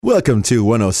Welcome to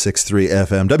 106.3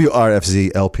 FM,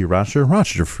 WRFZ LP Rochester,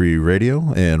 Rochester Free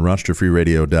Radio, and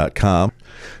RochesterFreeRadio.com.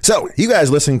 So, you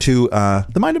guys listening to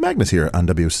The Mind of Magnus here on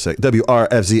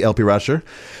WRFZ LP Rochester.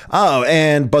 Oh,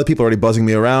 and people are already buzzing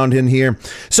me around in here.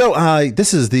 So,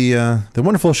 this is the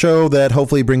wonderful show that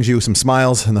hopefully brings you some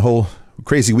smiles and the whole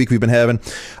crazy week we've been having.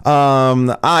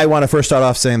 I want to first start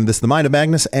off saying this is The Mind of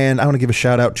Magnus, and I want to give a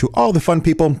shout out to all the fun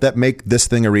people that make this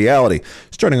thing a reality.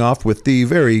 Starting off with the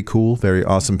very cool, very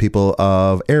awesome people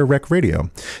of Air Rec Radio.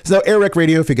 So Air Rec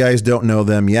Radio, if you guys don't know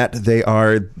them yet, they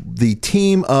are the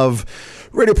team of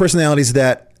radio personalities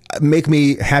that make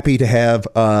me happy to have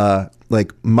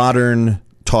like modern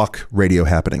talk radio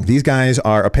happening. These guys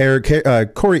are a pair,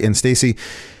 Corey and Stacy.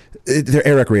 They're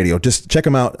Air Rec Radio. Just check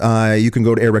them out. You can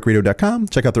go to airrecradio.com,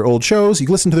 check out their old shows. You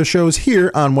can listen to their shows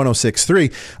here on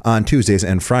 106.3 on Tuesdays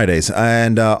and Fridays.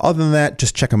 And other than that,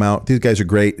 just check them out. These guys are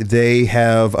great. They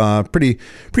have pretty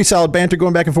solid banter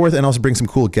going back and forth, and also bring some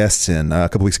cool guests in. A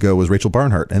couple weeks ago was Rachel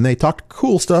Barnhart, and they talked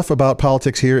cool stuff about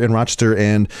politics here in Rochester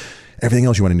and everything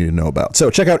else you want to need to know about.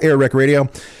 So check out Air Rec Radio.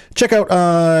 Check out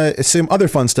some other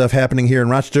fun stuff happening here in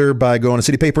Rochester by going to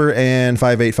City Paper and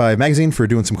 585 Magazine for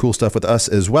doing some cool stuff with us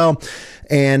as well.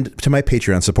 And to my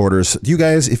Patreon supporters, you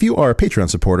guys, if you are a Patreon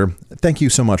supporter, thank you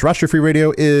so much. Rochester Free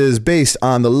Radio is based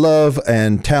on the love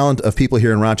and talent of people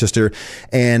here in Rochester,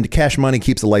 and cash money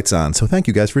keeps the lights on. So thank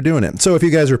you guys for doing it. So if you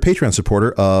guys are a Patreon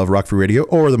supporter of Rock Free Radio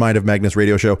or the Mind of Magnus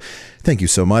radio show, thank you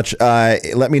so much.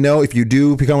 Let me know if you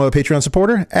do become a Patreon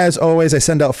supporter. As always, I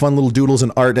send out fun little doodles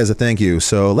and art as a thank you.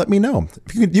 So let me know.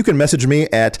 You can message me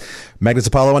at Magnus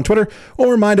Apollo on Twitter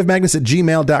or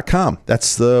mindofmagnus@gmail.com.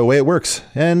 That's the way it works.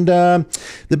 And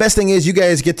the best thing is you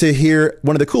guys get to hear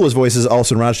one of the coolest voices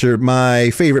also in Rochester, my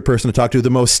favorite person to talk to,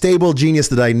 the most stable genius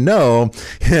that I know,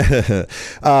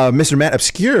 Mr. Matt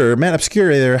Obscure. Matt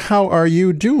Obscure there, how are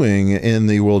you doing in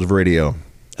the world of radio?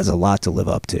 That's a lot to live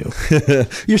up to.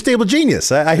 You're stable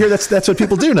genius. I hear that's what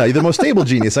people do now. You're the most stable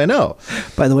genius I know.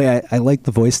 By the way, I like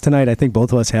the voice tonight. I think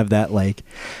both of us have that like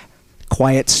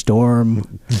quiet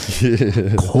storm,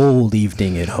 cold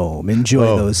evening at home. Enjoy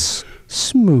those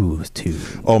smooth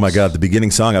tunes. Oh my God, the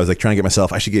beginning song, I was like trying to get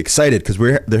myself, I should get excited because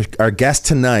our guest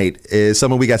tonight is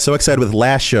someone we got so excited with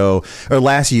last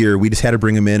year, we just had to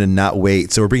bring him in and not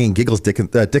wait. So we're bringing Giggles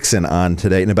Dixon on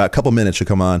today. In about a couple minutes she'll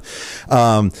come on.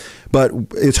 But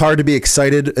it's hard to be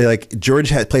excited. Like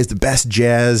George plays the best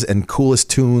jazz and coolest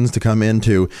tunes to come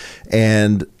into,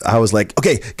 and I was like,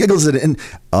 okay, Giggles it in.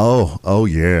 Oh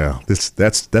yeah, that's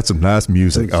some nice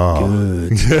music.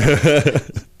 Good.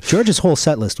 George's whole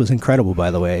set list was incredible, by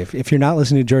the way. If you're not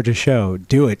listening to George's show,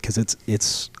 do it because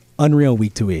it's unreal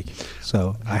week to week.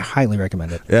 So I highly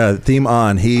recommend it. Yeah, theme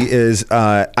on. He is.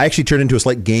 I actually turned into a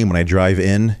slight game when I drive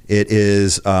in. It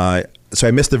is. So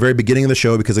I missed the very beginning of the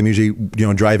show because I'm usually,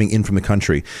 driving in from the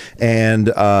country. And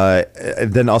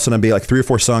then all of a sudden I'll be like 3 or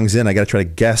 4 songs in. I got to try to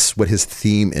guess what his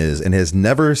theme is. And it has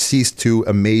never ceased to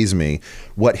amaze me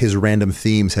what his random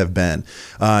themes have been.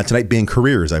 Tonight being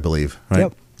careers, I believe. Right?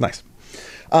 Yep. Nice.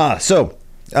 So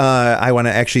I want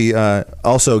to actually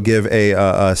also give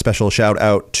a special shout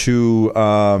out to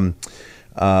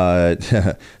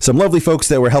some lovely folks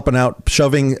that were helping out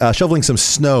shoveling some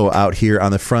snow out here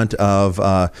on the front of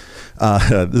the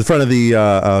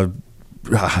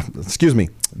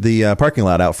parking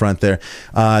lot out front there.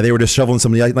 They were just shoveling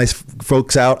some nice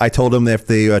folks out. I told them that if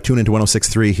they tune into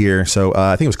 106.3 here. So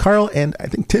I think it was Carl and I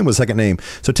think Tim was second name.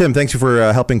 So Tim, thanks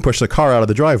for helping push the car out of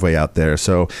the driveway out there.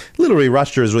 So literally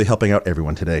Rochester is really helping out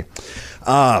everyone today.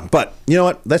 But you know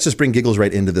what? Let's just bring Giggles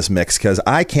right into this mix because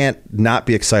I can't not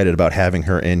be excited about having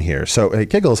her in here. So hey,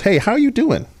 Giggles, hey, how are you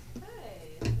doing? Hey,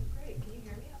 I'm great. Can you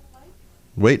hear me on the mic?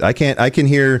 Wait, I can't. I can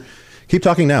hear. Keep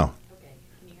talking now. Okay,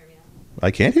 can you hear me on?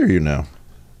 I can't hear you now.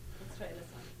 Let's try this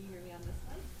one. Can you hear me on this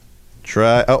one?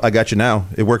 Try. Oh, I got you now.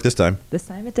 It worked this time. This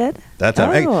time it did? That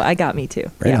time. Oh, I got me too.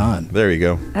 Right on. There you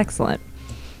go. Excellent.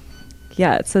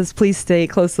 Yeah, it says please stay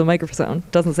close to the microphone.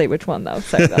 Doesn't say which one though.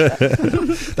 Sorry about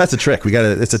that. That's a trick.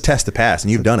 It's a test to pass,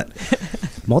 and you've done it.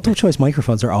 Multiple choice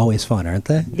microphones are always fun, aren't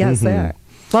they? Yes, they are.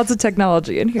 Lots of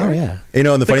technology in here. Oh yeah.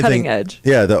 And the funny cutting thing, edge.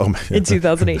 Yeah, in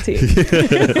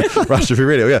 2018. Rochester Free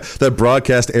Radio. Yeah, the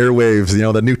broadcast airwaves.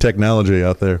 The new technology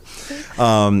out there.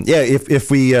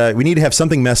 If we need to have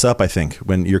something mess up, I think,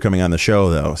 when you're coming on the show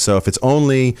though. So if it's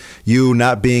only you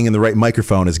not being in the right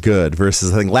microphone is good.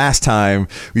 Versus I think last time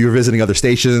we were visiting other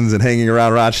stations and hanging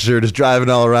around Rochester, just driving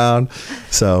all around.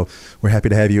 So we're happy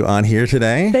to have you on here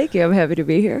today. Thank you. I'm happy to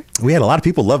be here. We had a lot of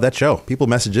people love that show. People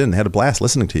messaged in and had a blast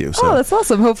listening to you. So. Oh, that's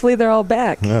awesome. Hopefully they're all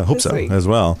back. I hope so as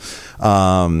well.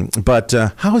 But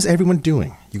how is everyone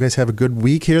doing? You guys have a good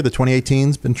week here? The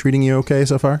 2018's been treating you okay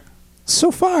so far?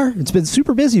 So far, it's been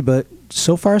super busy, but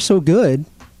so far so good.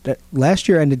 Last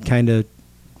year ended kind of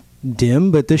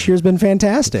dim, but this year's been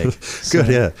fantastic. Good,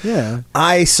 yeah. Yeah.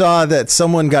 I saw that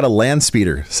someone got a land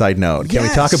speeder. Side note. Can we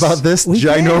talk about this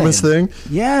ginormous thing?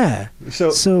 Yeah.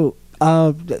 So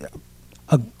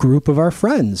a group of our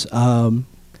friends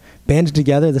banded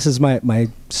together. This is my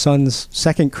son's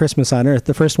second Christmas on Earth.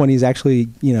 The first one he's actually,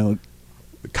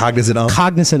 Cognizant of,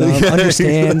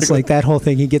 understands like that whole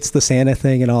thing. He gets the Santa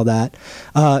thing and all that.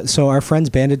 So our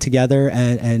friends banded together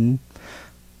and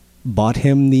bought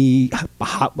him the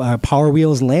Power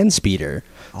Wheels land speeder.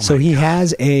 So he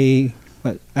has a,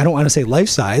 I don't want to say life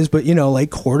size, but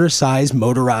like quarter size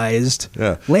motorized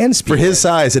land speeder. For his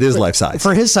size, it is life size.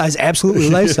 For his size, absolutely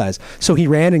life size. So he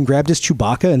ran and grabbed his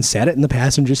Chewbacca and sat it in the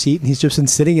passenger seat, and he's just been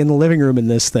sitting in the living room in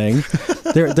this thing.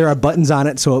 There are buttons on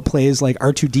it, so it plays like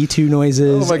R2-D2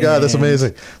 noises. Oh my God, that's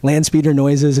amazing. Land speeder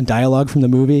noises and dialogue from the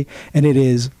movie, and it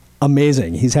is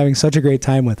amazing. He's having such a great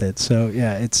time with it. So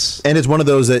yeah, it's one of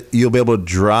those that you'll be able to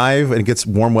drive and it gets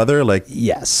warm weather. Like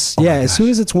yes, as soon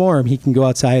as it's warm, he can go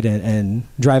outside and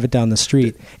drive it down the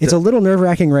street. It's a little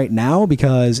nerve-wracking right now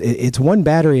because it's one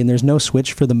battery and there's no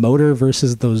switch for the motor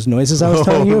versus those noises I was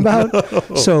telling you about.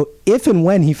 No. So if and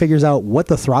when he figures out what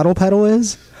the throttle pedal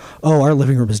is, our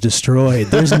living room is destroyed.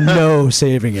 There's no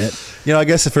saving it. I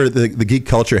guess for the geek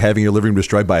culture, having your living room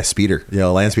destroyed by a speeder,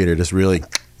 land speeder, just really.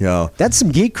 That's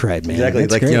some geek cred, man. Exactly.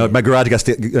 That's like, great. my garage got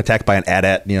attacked by an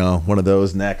AT-AT, one of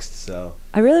those next. So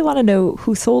I really want to know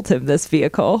who sold him this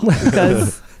vehicle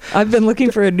because I've been looking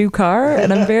for a new car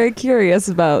and I'm very curious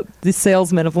about the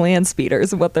salesmen of land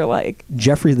speeders and what they're like.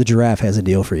 Jeffrey the Giraffe has a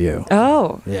deal for you.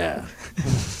 Oh. Yeah.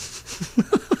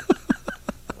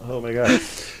 Oh, my God.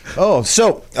 Oh,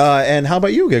 so, and how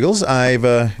about you, Giggles?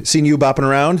 I've seen you bopping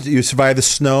around. You survived the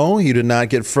snow. You did not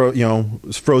get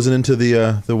frozen into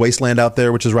the wasteland out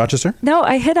there, which is Rochester? No,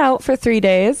 I hid out for 3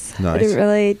 days. Nice. I didn't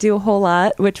really do a whole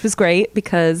lot, which was great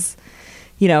because,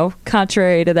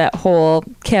 contrary to that whole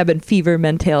cabin fever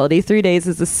mentality, 3 days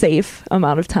is a safe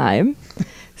amount of time.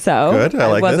 So good.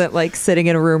 I wasn't like sitting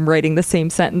in a room writing the same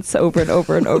sentence over and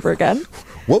over and over again.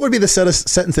 What would be the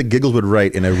sentence that Giggles would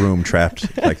write in a room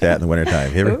trapped like that in the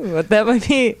wintertime? Ooh, that might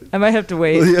be. I might have to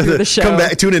wait through the show. Come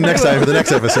back, tune in next time for the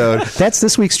next episode. That's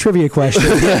this week's trivia question.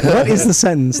 What is the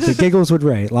sentence that Giggles would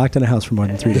write locked in a house for more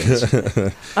than 3 days?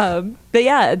 But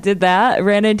yeah, did that.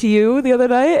 Ran into you the other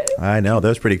night. I know. That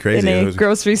was pretty crazy. In a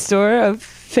grocery store of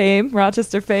fame,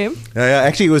 Rochester fame.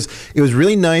 Actually, it was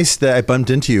really nice that I bumped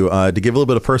into you to give a little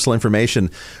bit of personal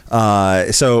information.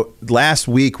 So last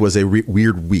week was a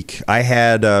weird week. I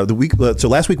had So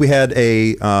last week we had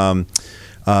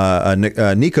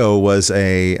Nico was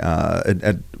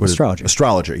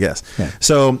astrologer. Yes. Yeah.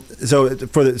 So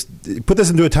put this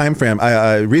into a time frame.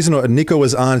 Reason Nico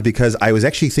was on is because I was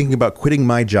actually thinking about quitting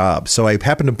my job. So I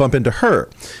happened to bump into her,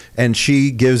 and she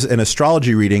gives an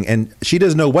astrology reading, and she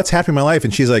doesn't know what's happening in my life,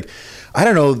 and she's like, I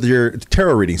don't know, your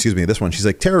tarot reading. Excuse me, this one. She's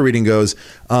like, tarot reading goes.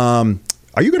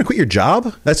 Are you going to quit your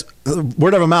job? That's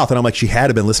word of her mouth. And I'm like, she had to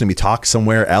have been listening to me talk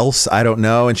somewhere else. I don't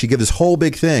know. And she gives this whole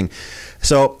big thing.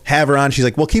 So have her on. She's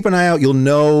like, well, keep an eye out. You'll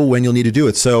know when you'll need to do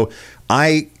it. So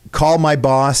I call my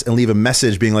boss and leave a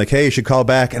message being like, hey, you should call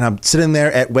back. And I'm sitting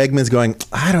there at Wegmans going,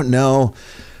 I don't know.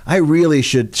 I really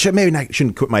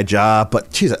shouldn't quit my job,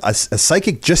 but geez, a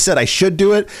psychic just said I should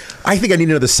do it. I think I need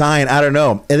another sign. I don't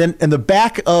know. And then in the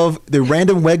back of the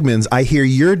random Wegmans, I hear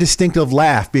your distinctive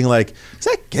laugh being like, is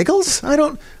that Giggles? I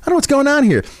don't know what's going on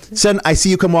here. So I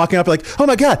see you come walking up like, oh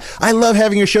my God, I love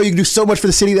having your show. You can do so much for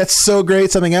the city. That's so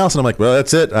great. Something else. And I'm like, well,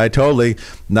 that's it. I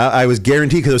was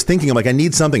guaranteed because I was thinking, I'm like, I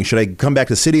need something. Should I come back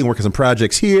to the city and work on some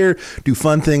projects here, do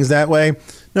fun things that way?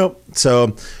 Nope.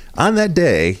 So on that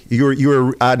day, you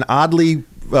were an oddly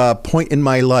point in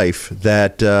my life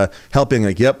that helping.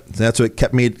 Like, yep, that's what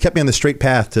kept me on the straight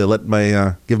path to let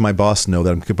give my boss know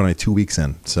that I'm only 2 weeks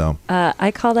in. So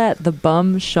I call that the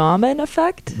bum shaman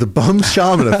effect. The bum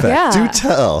shaman effect. Yeah. Do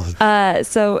tell.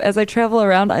 So as I travel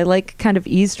around, I like kind of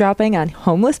eavesdropping on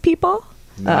homeless people.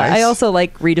 Nice. I also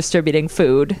like redistributing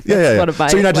food. That's one of my,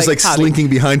 so you're not just like slinking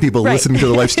behind people listening to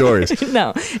the life stories.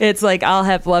 No, it's like I'll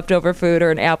have leftover food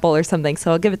or an apple or something, so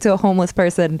I'll give it to a homeless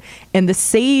person. And the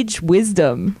sage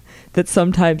wisdom that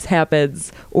sometimes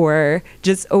happens, or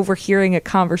just overhearing a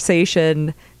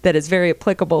conversation that is very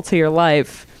applicable to your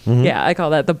life. Mm-hmm. Yeah, I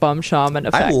call that the bum shaman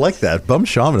effect. I like that, bum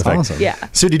shaman effect. Awesome. Yeah.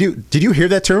 So did you hear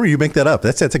that term, or you make that up?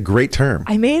 That's a great term.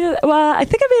 I made it. Well, I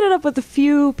think I made it up with a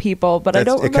few people, but I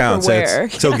don't remember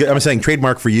where. So I'm saying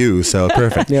trademark for you. So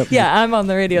perfect. Yep. Yeah, I'm on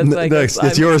the radio. So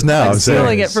it's yours now. I'm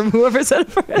stealing it from whoever said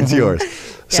it first. It's yours.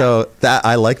 So that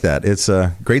I like that. It's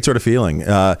a great sort of feeling.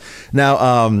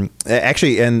 Now,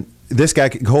 actually, and this guy,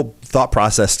 whole thought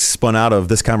process spun out of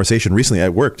this conversation recently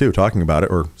at work too, talking about it,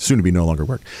 or soon to be no longer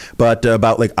work, but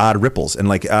about like odd ripples. And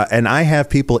like, and I have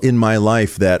people in my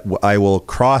life that I will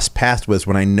cross paths with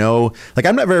when I know, like,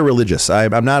 I'm not very religious.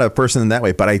 I'm not a person in that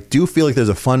way, but I do feel like there's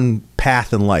a fun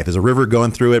path in life. There's a river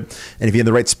going through it, and if you're in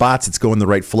the right spots, it's going the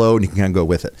right flow, and you can kind of go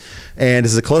with it. And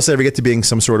this is the closest I ever get to being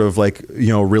some sort of like,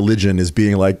 religion, is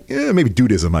being like, maybe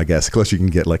Dudism, I guess. The closer you can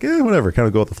get, like, whatever, kind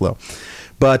of go with the flow.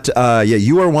 But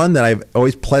you are one that I've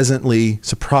always pleasantly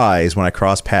surprised when I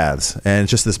cross paths, and it's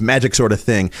just this magic sort of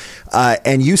thing.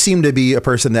 And you seem to be a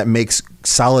person that makes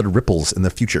solid ripples in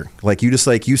the future. Like you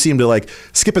seem to like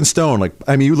skip and stone. Like,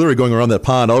 I mean, you literally going around that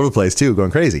pond all over the place too, going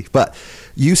crazy. But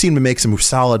you seem to make some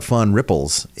solid, fun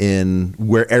ripples in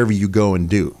wherever you go and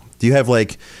do. Do you have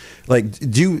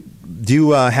do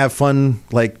you have fun,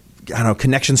 like, I don't know,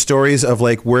 connection stories of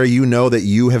like where that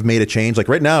you have made a change? Like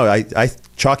right now, I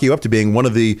chalk you up to being one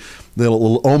of the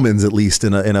little omens, at least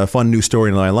in a fun new story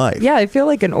in my life. Yeah, I feel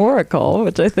like an oracle,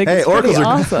 which I think is pretty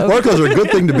awesome. Oracles are a good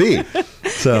thing to be.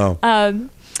 So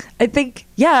I think,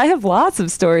 I have lots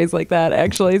of stories like that,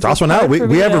 actually. It's also now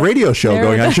we have a radio show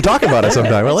going on. You should talk about it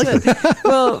sometime. I like it.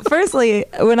 Well, firstly,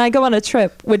 when I go on a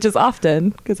trip, which is often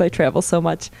because I travel so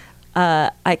much,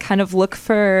 I kind of look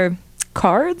for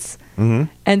cards.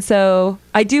 Mm-hmm. And so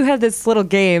I do have this little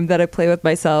game that I play with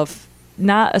myself,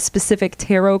 not a specific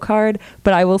tarot card,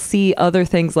 but I will see other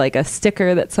things like a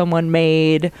sticker that someone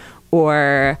made,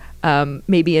 or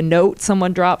maybe a note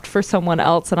someone dropped for someone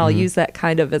else, and I'll use that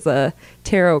kind of as a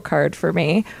tarot card for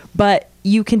me. But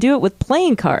you can do it with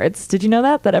playing cards. Did you know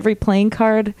that every playing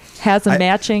card has a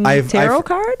matching tarot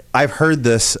card? I've heard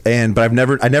this, but I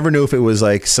never knew if it was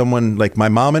like someone, like my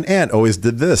mom and aunt always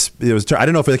did this. It was, I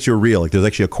don't know if it's actually real. Like there's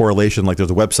actually a correlation. Like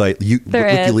there's a website.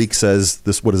 WikiLeaks says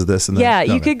this. What is this? And then,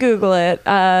 you could Google it.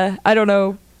 I don't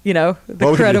know.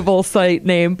 The credible site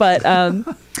name, but.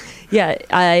 Yeah,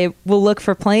 I will look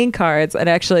for playing cards. And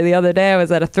actually, the other day I was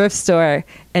at a thrift store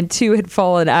and two had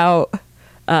fallen out.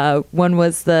 One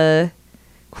was the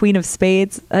Queen of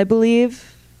Spades, I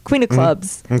believe. Queen of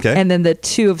Clubs. Okay. And then the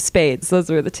Two of Spades. Those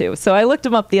were the two. So I looked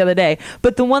them up the other day.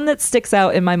 But the one that sticks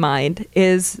out in my mind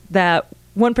is that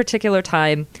one particular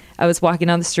time I was walking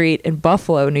down the street in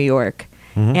Buffalo, New York,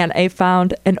 and I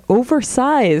found an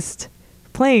oversized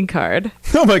playing card.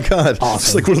 Oh my God. Awesome.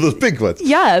 It's like one of those big ones.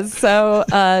 Yes. So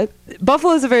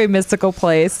Buffalo is a very mystical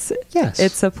place. Yes.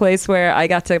 It's a place where I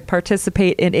got to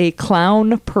participate in a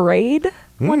clown parade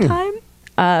one time,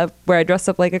 where I dressed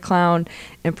up like a clown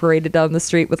and paraded down the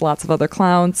street with lots of other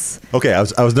clowns. Okay. I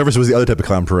was nervous it was the other type of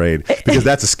clown parade, because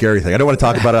that's a scary thing. I don't want to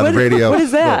talk about it on the radio. What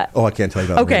is that? I can't tell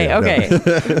you about it.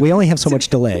 Okay. We only have so much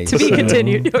delay. To be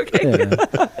continued. Okay.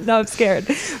 Yeah. No, I'm scared.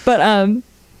 But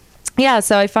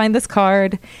so I find this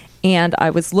card, and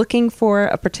I was looking for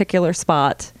a particular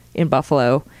spot in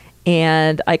Buffalo,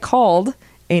 and I called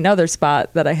another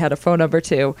spot that I had a phone number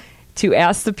to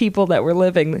ask the people that were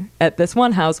living at this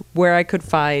one house where I could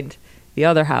find the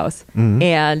other house,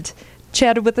 and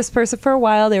chatted with this person for a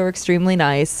while. They were extremely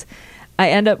nice. I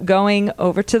end up going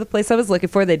over to the place I was looking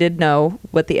for. They did know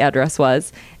what the address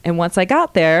was, and once I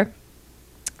got there,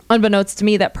 unbeknownst to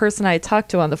me, that person I had talked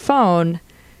to on the phone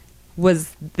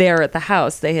was there at the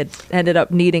house. They had ended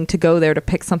up needing to go there to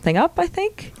pick something up, I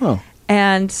think. Oh.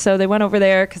 And so they went over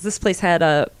there because this place had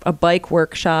a bike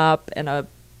workshop and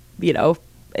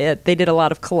they did a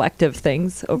lot of collective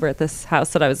things over at this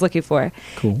house that I was looking for.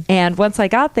 Cool. And once I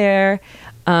got there,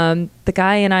 the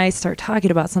guy and I start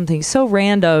talking about something so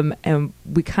random, and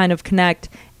we kind of connect,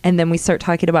 and then we start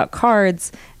talking about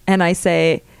cards, and I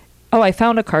say, oh, I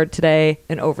found a card today,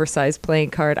 an oversized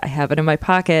playing card. I have it in my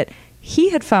pocket.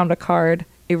 He had found a card,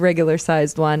 a regular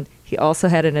sized one. He also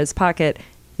had it in his pocket.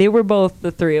 They were both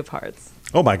the Three of Hearts.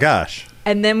 Oh my gosh.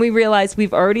 And then we realized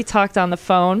we've already talked on the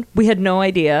phone. We had no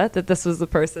idea that this was the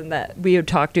person that we had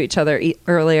talked to each other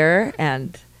earlier,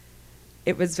 and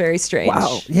it was very strange.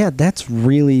 Wow. Yeah, that's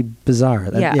really bizarre.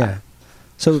 Yeah.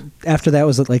 So after that,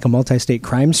 was it like a multi-state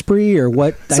crime spree or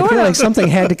what? I feel like something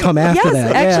had to come after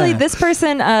that. Actually, this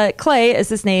person, Clay is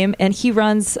his name, and he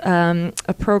runs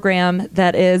a program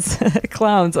that is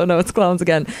clowns. Oh no, it's clowns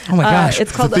again. Oh my gosh.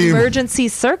 It's called Emergency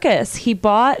Circus. He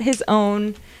bought his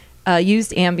own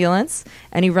used ambulance,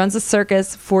 and he runs a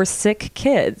circus for sick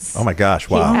kids. Oh my gosh,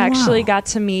 wow. He actually got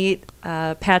to meet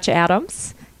Patch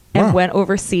Adams and went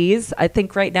overseas. I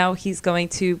think right now he's going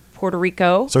to Puerto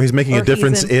Rico. So he's making a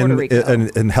difference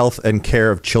in health and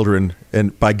care of children,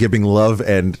 and by giving love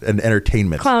and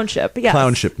entertainment. Clownship, yes.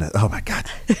 Clownship. Oh my God.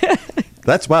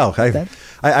 That's wow.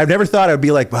 I've never thought I'd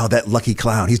be like, wow, that lucky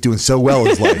clown. He's doing so well in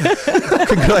his life.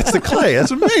 Congrats to Clay.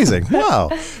 That's amazing. Wow.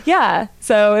 Yeah.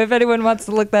 So if anyone wants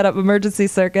to look that up, Emergency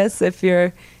Circus, if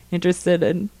you're interested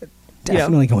in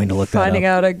Definitely going to look that finding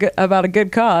up. out about a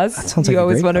good cause. That sounds you like a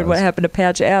always great wondered what cause. happened to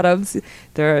Patch Adams.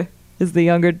 There is the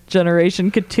younger generation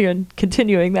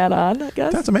continuing that on, I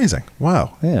guess. That's amazing.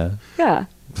 Wow. Yeah. Yeah.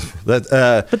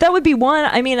 That But that would be one.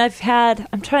 I mean,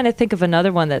 I'm trying to think of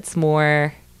another one that's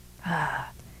more,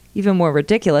 even more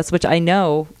ridiculous, which I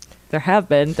know there have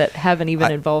been that haven't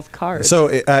even involved cards.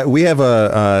 So we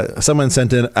have someone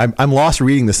sent in. I'm lost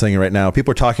reading this thing right now.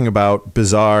 People are talking about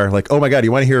bizarre, like, oh my god,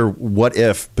 you want to hear what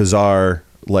if bizarre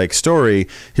like story?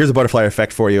 Here's a butterfly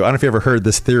effect for you. I don't know if you ever heard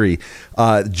this theory.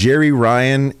 Jerry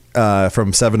Ryan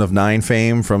from 7 of 9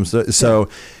 fame. So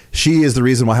she is the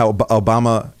reason why how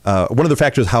Obama. One of the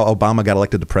factors how Obama got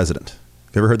elected to president.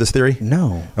 Have you ever heard this theory?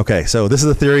 No. Okay, so this is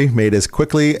a theory made as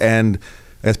quickly and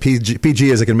as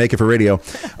PG as I can make it for radio.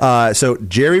 So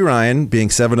Jerry Ryan,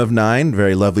 being 7 of 9,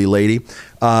 very lovely lady.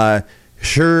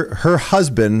 Her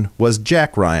husband was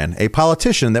Jack Ryan, a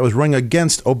politician that was running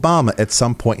against Obama at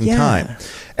some point in time.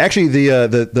 Actually,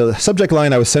 the subject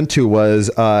line I was sent to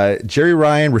was Jerry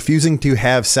Ryan refusing to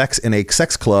have sex in a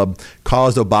sex club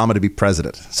caused Obama to be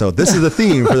president. So this is the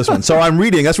theme for this one. So I'm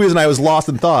reading. That's the reason I was lost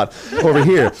in thought over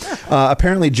here.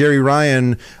 Apparently, Jerry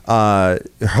Ryan, her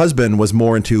husband, was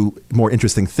more into more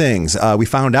interesting things. We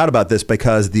found out about this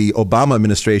because the Obama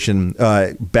administration,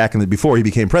 before he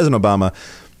became President Obama,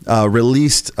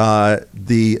 released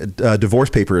the divorce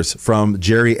papers from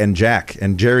Jerry and Jack,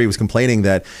 and Jerry was complaining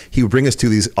that he would bring us to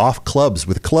these off clubs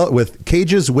with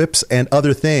cages, whips, and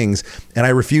other things, and I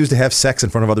refuse to have sex in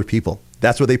front of other people.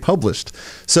 That's what they published.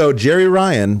 So Jerry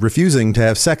Ryan refusing to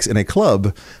have sex in a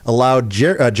club allowed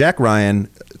Jack Ryan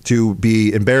to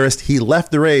be embarrassed. He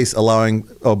left the race, allowing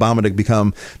Obama to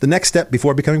become the next step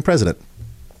before becoming president.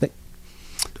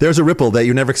 There's a ripple that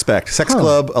you never expect. Sex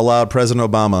club allowed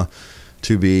President Obama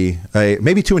to be a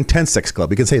maybe too intense sex club.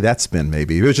 You can say that spin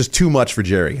maybe. It was just too much for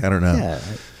Jerry. I don't know. Yeah.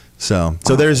 So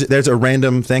there's a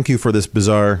random thank you for this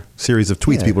bizarre series of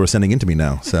tweets people are sending into me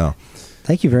now. So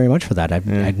Thank you very much for that.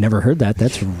 I'd never heard that.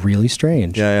 That's really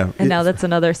strange. yeah. And now that's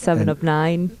another 7 of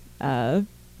 9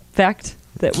 fact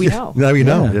that we know. Now you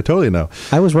know. Yeah. You totally know.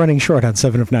 I was running short on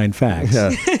 7 of 9 facts. Yeah.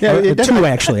 Two,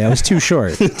 actually. I was too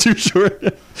short. Too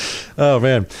short. Oh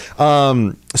man.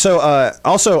 So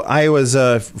also I was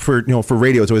for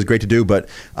radio it's always great to do, but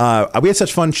we had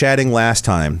such fun chatting last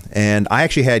time, and I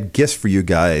actually had gifts for you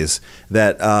guys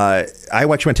that I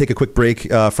actually want to take a quick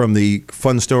break from the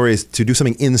fun stories to do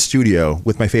something in studio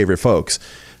with my favorite folks.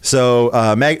 So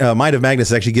Mind of Magnus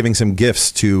is actually giving some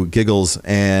gifts to Giggles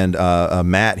and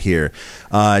Matt here.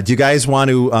 Do you guys want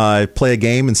to play a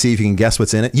game and see if you can guess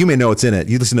what's in it? You may know what's in it.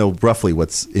 You just know roughly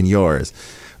what's in yours.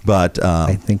 But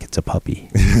I think it's a puppy.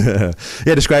 yeah,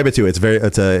 describe it to it.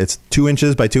 It's 2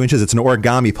 inches by 2 inches. It's an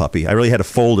origami puppy. I really had to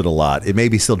fold it a lot. It may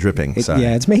be still dripping. Sorry.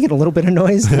 Yeah, it's making a little bit of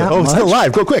noise. Not Oh, it's much. still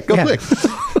alive. Go quick. Go Yeah. quick.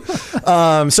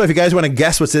 So if you guys want to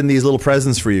guess what's in these little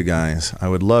presents for you guys, I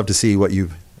would love to see what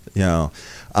you know.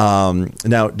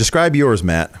 Now, describe yours,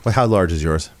 Matt. How large is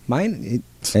yours? Mine,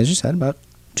 as you said, about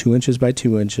 2 inches by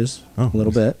 2 inches. Oh, a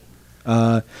little bit.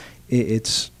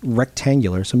 It's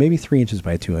rectangular, so maybe 3 inches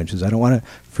by 2 inches. I don't want to,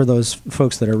 for those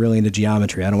folks that are really into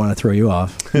geometry, I don't want to throw you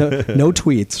off. No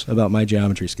tweets about my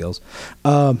geometry skills.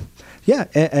 Yeah,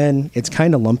 and it's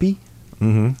kind of lumpy.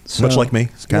 Mm-hmm. So- Much like me.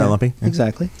 It's kind of Yeah, lumpy. Yeah.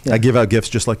 Exactly. Yeah. I give out gifts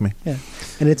just like me. Yeah,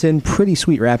 and it's in pretty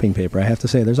sweet wrapping paper, I have to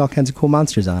say. There's all kinds of cool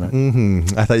monsters on it.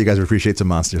 Mm-hmm. I thought you guys would appreciate some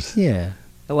monsters. Yeah.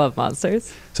 I love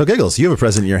monsters. So, Giggles, you have a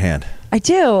present in your hand. I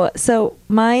do. So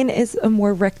mine is a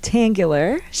more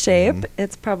rectangular shape.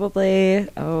 It's probably,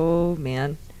 oh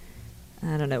man,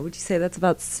 I don't know. Would you say that's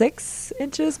about 6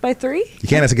 inches by 3? You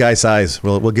can't ask a guy's size. We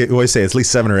always say it's at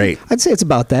least 7 or 8. I'd say it's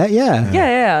about that,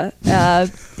 yeah. Yeah.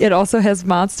 It also has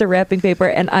monster wrapping paper,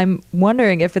 and I'm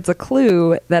wondering if it's a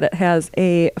clue that it has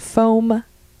a foam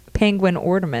penguin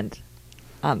ornament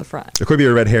on the front. It could be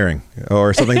a red herring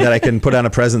or something that I can put on a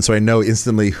present so I know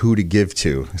instantly who to give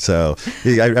to. So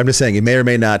I'm just saying it may or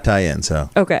may not tie in. So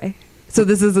Okay. So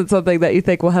this isn't something that you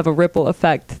think will have a ripple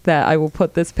effect that I will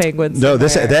put this penguin no,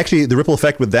 this somewhere. actually the ripple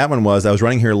effect with that one was I was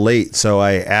running here late, so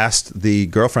I asked the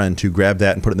girlfriend to grab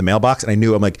that and put it in the mailbox, and I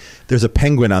knew I'm like, there's a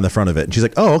penguin on the front of it, and she's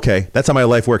like, oh, okay, that's how my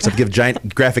life works. I give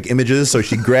giant graphic images, so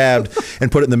she grabbed and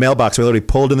put it in the mailbox. So I literally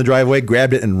pulled in the driveway,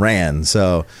 grabbed it, and ran.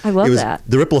 So I love it was, that.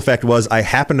 The ripple effect was I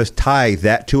happened to tie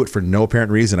that to it for no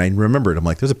apparent reason. I remembered. I'm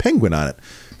like, there's a penguin on it,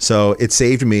 so it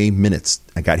saved me minutes.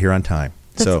 I got here on time.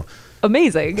 So.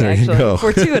 Amazing, There you actually. go.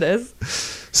 Fortuitous.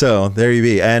 So there you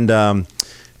be. And do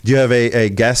you have a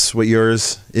guess what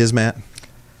yours is, Matt?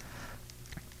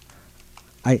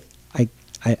 I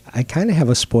I kind of have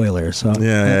a spoiler, so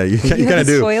Yeah, you You kind have of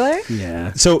a do. spoiler?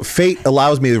 yeah. So fate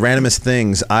allows me the randomest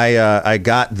things. I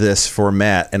got this for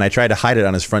Matt, and I tried to hide it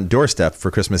on his front doorstep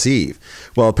for Christmas Eve.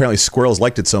 Well, apparently squirrels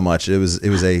liked it so much. It was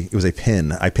a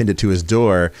pin. I pinned it to his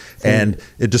door, and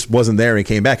it just wasn't there. And he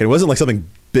came back. And it wasn't like something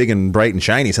big and bright and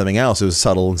shiny, something else. It was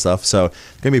subtle and stuff. So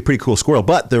it's gonna be a pretty cool squirrel.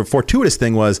 But the fortuitous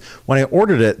thing was when I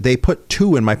ordered it, they put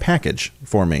 2 in my package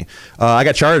for me. I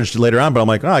got charged later on, but I'm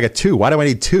like, oh, I got 2. Why do I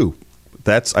need 2?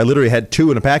 I literally had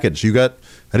 2 in a package. I didn't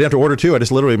have to order 2. I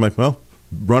just literally, I'm like, well,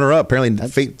 runner up. Apparently,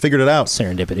 fate figured it out.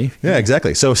 Serendipity. Yeah,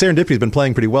 exactly. So Serendipity's been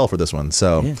playing pretty well for this one.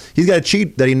 So Yeah. he's got a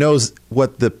cheat that he knows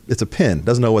it's a pin.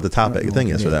 Doesn't know what the topic thing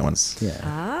is for that one. Yeah.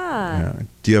 Yeah.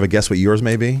 Do you have a guess what yours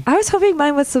may be? I was hoping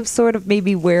mine was some sort of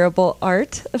maybe wearable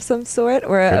art of some sort,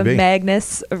 or a Could be.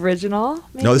 Magnus original.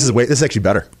 Maybe? No, this is actually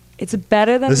better. It's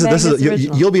better than This Magnus is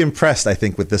original. you'll be impressed, I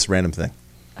think, with this random thing.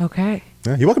 Okay.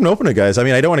 Yeah, you're welcome to open it, guys. I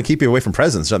mean, I don't want to keep you away from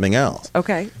presents, something else.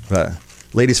 Okay. But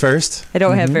ladies first. I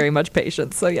don't have very much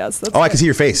patience, so yes. That's Oh, I good. can see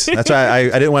your face. That's why I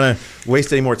didn't want to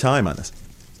waste any more time on this.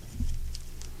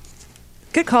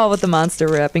 Good call with the monster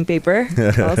wrapping paper.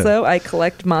 Also, I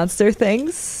collect monster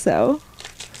things, so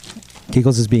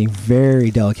Giggles is being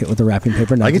very delicate with the wrapping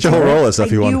paper. I get your whole roll of stuff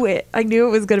I you knew want. it. I knew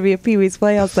it was going to be a Pee Wee's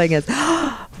Playhouse thing. Is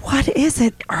what is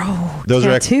it? Oh, Those are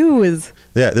tattoos.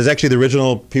 Yeah, there's actually the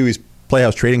original Pee Wee's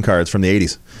Playhouse trading cards from the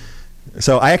 80s.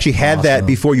 So I actually had that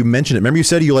before you mentioned it. Remember you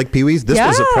said you like Pee Wee's? This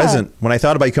was a Yeah. present. When I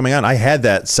thought about you coming on, I had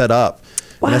that set up.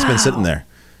 And that's been sitting there.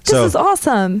 This is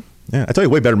awesome. Yeah, I tell you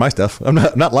way better than my stuff. I'm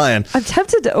not lying. I'm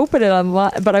tempted to open it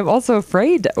online, but I'm also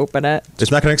afraid to open it.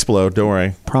 It's not going to explode. Don't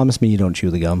worry. Promise me you don't chew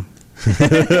the gum.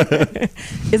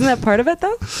 Isn't that part of it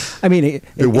though? I mean,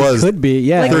 it was could be.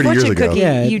 Yeah. Like 30 a years fortune ago. cookie,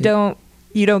 Yeah,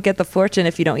 you don't get the fortune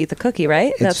if you don't eat the cookie,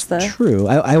 right? It's true.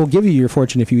 I will give you your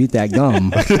fortune if you eat that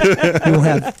gum. You will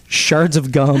have shards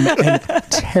of gum and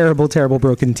terrible, terrible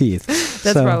broken teeth.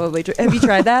 That's probably true. Have you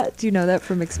tried that? Do you know that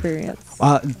from experience?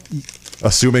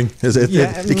 Assuming.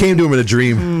 It came to him in a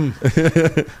dream.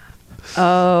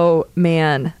 Oh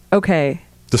man. Okay.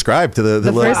 Describe to the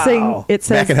The little... first thing it Matt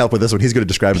says can help with this one. He's good at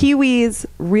describing. Pee Wee's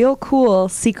Real Cool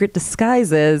Secret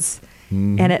Disguises,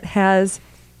 Mm-hmm. and it has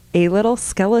a little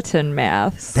skeleton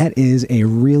mask. That is a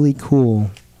really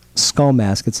cool skull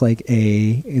mask. It's like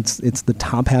it's the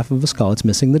top half of a skull. It's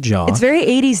missing the jaw. It's very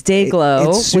 80s day glow.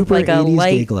 It's super with like a 80s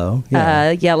light day glow.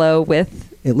 Yeah. yellow with.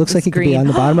 It looks like this it could be green. on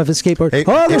the bottom of his skateboard. Hey,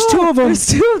 oh, there's two of them. There's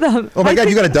two of them. Oh my God,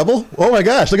 you got a double? Oh my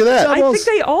gosh, look at that. I think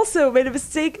they also made a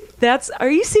mistake. Are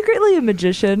you secretly a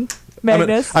magician,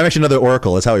 Magnus? I'm actually another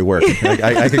oracle. That's how we work.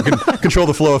 I can control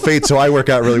the flow of fate, so I work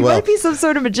out really You well. might be some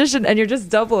sort of magician, and you're just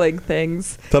doubling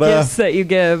things. Ta-da. Gifts that you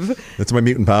give. That's my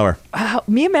mutant power. Wow,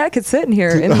 me and Matt could sit in here.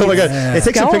 In Oh my these God. Hey, take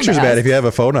some skull pictures, Matt, masks. if you have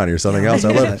a phone on you or something else.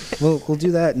 I love it. We'll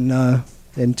do that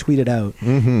and tweet it out.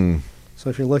 Mm-hmm. So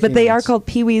if you're looking, But they are called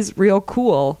Pee Wee's Real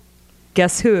Cool.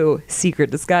 Guess who? Secret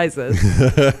Disguises.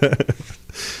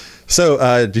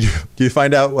 So, did you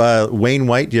find out Wayne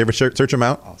White? Do you ever search him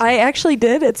out? I actually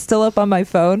did. It's still up on my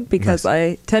phone because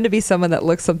I tend to be someone that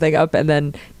looks something up and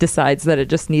then decides that it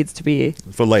just needs to be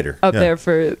For later. up Yeah. there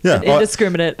for an Well,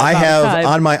 indiscriminate I amount have of time.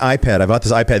 on my iPad. I bought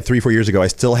this iPad 3-4 years ago. I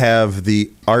still have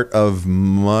the Art of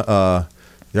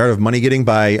Money Getting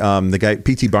by the guy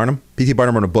P.T. Barnum. P.T.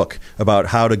 Barnum wrote a book about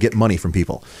how to get money from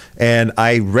people, and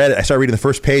I read it. I started reading the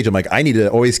first page. I'm like, I need to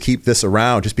always keep this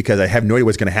around just because I have no idea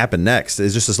what's going to happen next.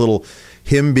 It's just this little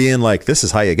him being like, "This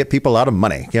is how you get people out of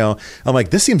money." You know, I'm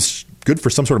like, this seems good for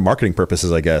some sort of marketing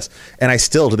purposes, I guess. And I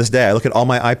still, to this day, I look at all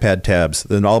my iPad tabs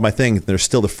and all my things. There's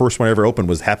still the first one I ever opened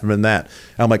was happened in that.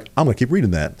 And I'm like, I'm going to keep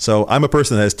reading that. So I'm a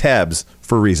person that has tabs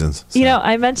for reasons. So. You know,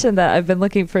 I mentioned that I've been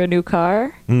looking for a new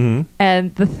car,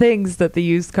 and the things that the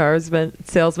used cars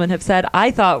salesmen have said, I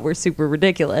thought were super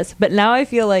ridiculous. But now I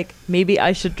feel like maybe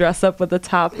I should dress up with a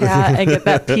top hat and get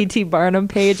that P.T. Barnum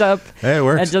page up, Hey, it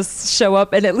works. and just show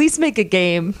up and at least make a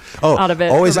game out of it.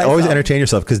 Always for myself. entertain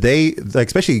yourself because they, like,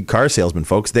 especially car salesmen,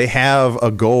 folks, they have a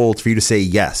goal for you to say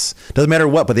yes. Doesn't matter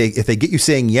what, but if they get you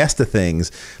saying yes to things,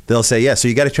 they'll say yes. So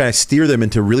you got to try to steer them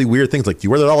into really weird things. Like, do you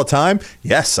wear that all the time?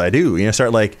 Yes, I do. You know,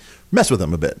 start like mess with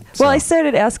them a bit. Well, I So.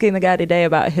 started asking the guy today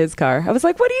about his car. I was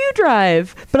like, what do you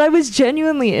drive? But I was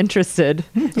genuinely interested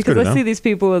because good to I know. see these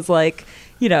people as like,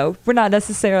 you know, we're not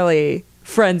necessarily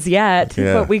friends yet,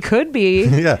 Yeah. but we could be.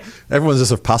 Yeah, everyone's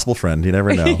just a possible friend. You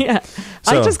never know. Yeah.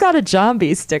 So, I just got a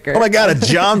Jambi sticker. oh my God, a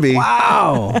Jambi.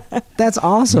 Wow, that's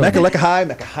awesome. Mecca lecca hi,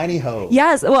 mecca hiney ho.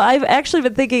 Yes. Well, I've actually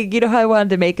been thinking, how I wanted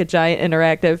to make a giant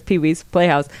interactive Pee-wee's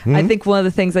Playhouse. I think one of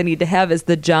the things I need to have is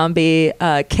the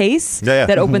Jambi case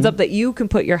that opens up that you can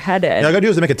put your head in. Yeah, all I gotta do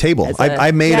is make a table.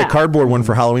 I made a cardboard one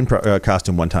for Halloween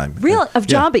costume one time. Real of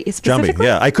Jambi specifically? Jambi,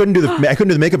 yeah. I couldn't do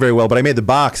the makeup very well, but I made the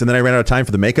box, and then I ran out of time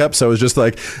for the makeup, so it was just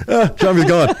like, Jambi's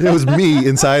gone. It was me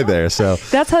inside there. So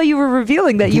that's how you were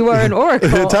revealing that you are an oracle.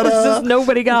 Ta-da! It's just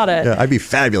nobody got it. Yeah, I'd be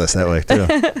fabulous that way too.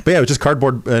 But yeah, it was just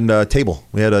cardboard and table.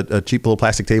 We had a cheap little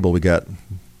plastic table we got.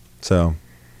 So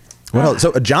what else?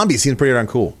 So a Jambi seems pretty darn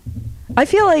cool. I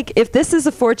feel like if this is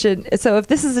if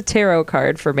this is a tarot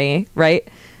card for me, right?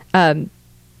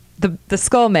 The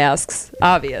skull masks,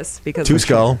 obvious, because Two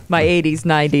skull. My 80s,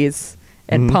 90s,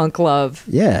 and punk love.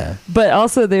 Yeah. But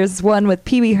also there's one with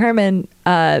Pee Wee Herman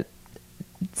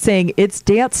saying it's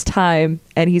dance time,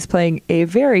 and he's playing a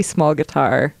very small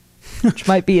guitar, which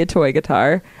might be a toy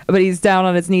guitar, but he's down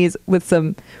on his knees with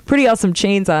some pretty awesome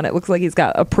chains on it. Looks like he's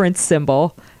got a Prince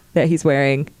symbol that he's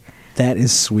wearing. That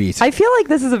is sweet. I feel like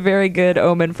this is a very good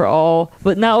omen for all,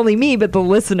 but not only me, but the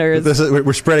listeners.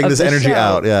 We're spreading this energy show.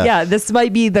 out. Yeah. Yeah, this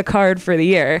might be the card for the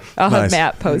year. I'll have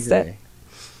Matt post it.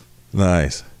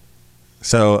 Nice.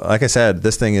 So, like I said,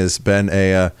 this thing has been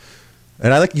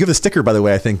and I like, you have the sticker, by the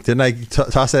way, I think. Didn't I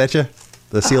toss that at you?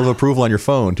 The seal of approval on your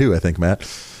phone, too, I think, Matt.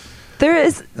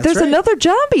 There's right. another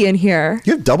Jambi in here.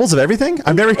 You have doubles of everything?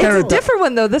 I've never It's a different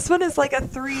one, though. This one is like a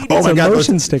 3D. Oh, my a God.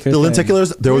 motion sticker The thing.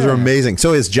 lenticulars, those are amazing.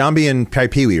 So is Jambi and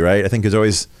Pee-wee, right? I think is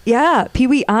always... Yeah, Pee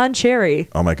Wee on Cherry,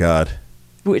 Oh, my God.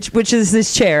 which is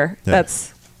his chair. Yeah.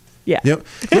 That's, yeah. You know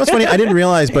what's funny? I didn't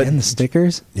realize, but... And the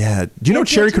stickers. Yeah. Do you know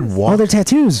Cherry could Oh, walk? they're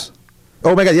tattoos.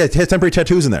 Oh, my God. Yeah, it has temporary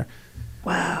tattoos in there.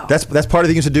 Wow. That's part of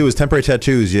the thing to do is temporary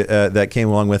tattoos that came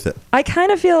along with it. I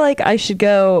kind of feel like I should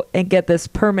go and get this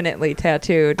permanently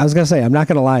tattooed. I was gonna say, I'm not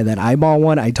gonna lie, that eyeball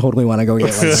one, I totally want to go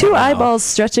get one. Two eyeballs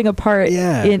stretching apart.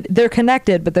 Yeah. They're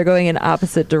connected, but they're going in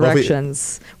opposite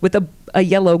directions with a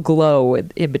yellow glow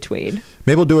in between.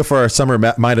 Maybe we'll do it for our summer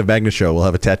Mind of Magnus show. We'll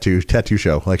have a tattoo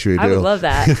show like we do. I would love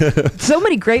that. So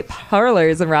many great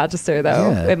parlors in Rochester,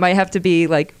 though. Yeah. It might have to be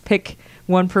like pick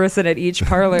one person at each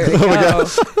parlor and Oh my go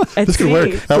God. and This could see.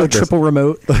 work. I Or like this. triple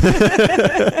remote.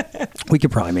 We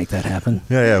could probably make that happen.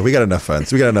 Yeah, we got enough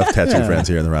friends. We got enough tattoo friends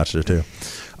here in the Rochester too.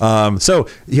 So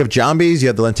you have Jambis, you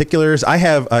have the lenticulars. I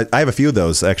have a few of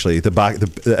those actually.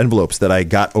 The envelopes that I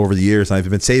got over the years, and I've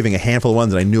been saving a handful of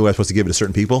ones that I knew I was supposed to give it to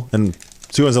certain people, and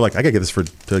two ones are like, I gotta get this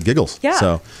to giggles. Yeah.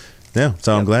 So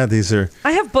I'm glad these are.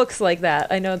 I have books like that.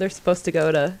 I know they're supposed to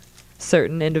go to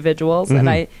certain individuals, Mm-hmm. and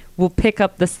I will pick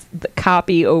up the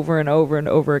copy over and over and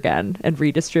over again and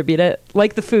redistribute it,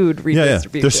 like the food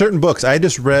redistribution. Yeah. There's certain books. I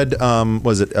just read,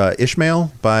 was it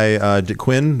Ishmael by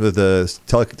Quinn with the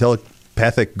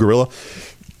telepathic gorilla?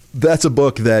 That's a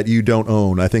book that you don't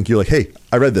own. I think you're like, hey,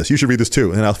 I read this. You should read this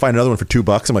too. And I'll find another one for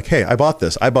 $2. I'm like, hey, I bought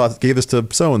this. Gave this to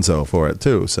so and so for it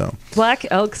too. So Black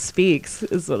Elk Speaks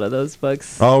is one of those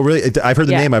books. oh really? I've heard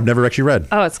the Yeah. name. I've never actually read.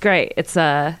 Oh, it's great. It's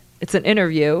an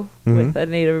interview with a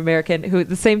Native American who,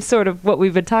 the same sort of what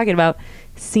we've been talking about,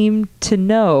 seemed to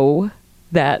know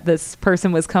that this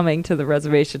person was coming to the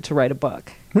reservation to write a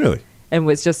book, Really? and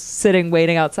was just sitting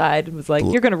waiting outside and was like,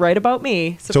 "You're going to write about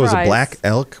me." Surprise. So is it Black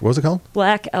Elk? What was it called?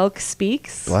 Black Elk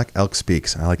Speaks. Black Elk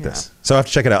Speaks. I like this. So I have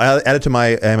to check it out. I'll add it to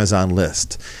my Amazon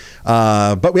list.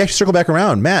 But we actually circle back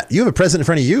around. Matt, you have a present in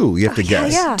front of you. You have to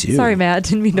guess. Yeah. Dude. Sorry, Matt.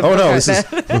 Didn't mean to. Oh no, bogart this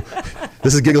that.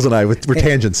 is Giggles and I. We're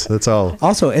tangents. That's all.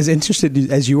 Also, as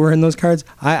interested as you were in those cards,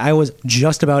 I was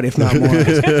just about, if not more.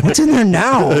 What's in there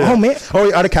now? Oh man! Oh,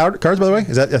 you out of cards, by the way?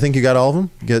 Is that? I think you got all of them.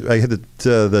 I had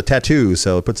the tattoos,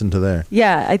 so it puts into there.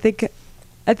 Yeah, I think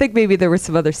maybe there were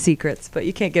some other secrets, but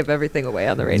you can't give everything away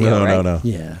on the radio, right? No.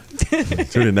 Yeah.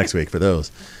 Tune in next week for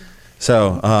those.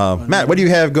 So, Matt, what do you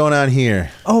have going on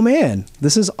here? Oh man,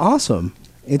 this is awesome.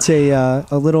 It's a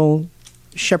little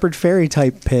Shepherd Fairy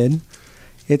type pin.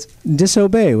 It's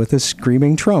Disobey with a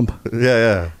screaming Trump.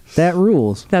 Yeah. That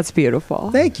rules. That's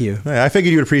beautiful. Thank you. I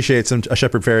figured you'd appreciate a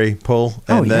Shepherd Fairy pull.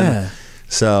 Oh, And then, yeah.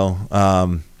 So,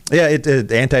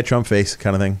 it anti-Trump face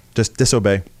kind of thing. Just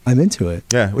disobey. I'm into it.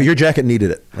 Yeah. Well, your jacket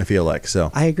needed it, I feel like.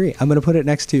 So. I agree. I'm going to put it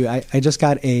next to. I just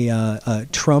got a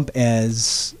Trump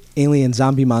as alien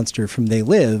zombie monster from They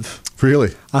Live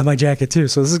Really? on my jacket too.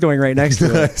 So this is going right next to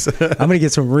Nice. it. I'm going to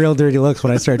get some real dirty looks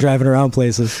when I start driving around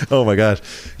places. Oh my gosh.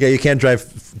 Yeah, you can't drive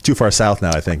too far south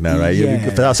now, I think now, right?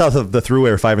 Yeah. South of the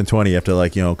Thruway or 5 and 20, you have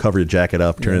to cover your jacket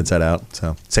up, turn it inside out.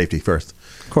 So safety first.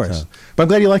 course. But I'm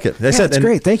glad you like it. That's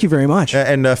great. Thank you very much.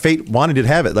 And Fate wanted to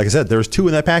have it. Like I said, there was 2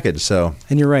 in that package. So.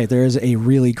 And you're right. There is a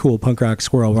really cool punk rock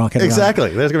squirrel rocking around. Exactly.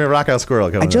 There's going to be a rock out squirrel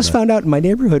coming. I just found out in my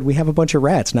neighborhood we have a bunch of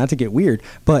rats. Not to get weird,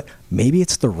 but maybe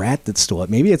it's the rat that stole it.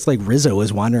 Maybe it's like Rizzo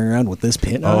is wandering around with this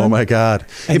pin on. Oh my God!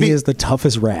 And he is the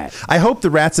toughest rat. I hope the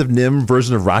Rats of Nim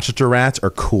version of Rochester rats are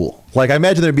cool. Like I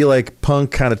imagine there'd be like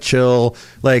punk, kind of chill,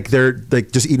 like they're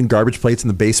like just eating garbage plates in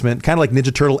the basement, kind of like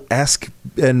Ninja Turtle-esque,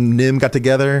 and Nim got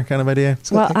together, kind of idea.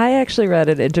 Well, I actually read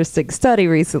an interesting study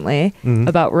recently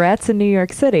about rats in New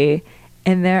York City,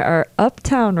 and there are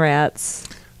uptown rats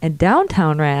and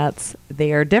downtown rats.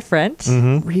 They are different.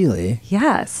 Really?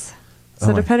 Yes.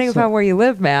 So depending upon where you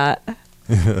live, Matt.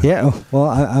 Yeah. Well,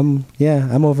 I'm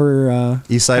over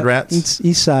East Side rats.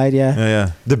 East Side. Yeah.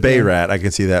 Yeah. The Bay Rat. I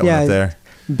can see that one up there.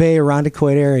 Bay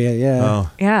Irondequoit area. Yeah.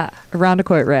 Oh. Yeah.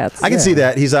 Irondequoit rats. I can see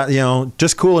that. He's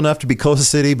just cool enough to be close to the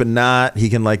city, but not. He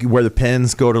can like wear the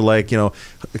pins, go to like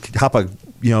hop a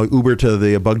Uber to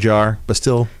the Bug Jar, but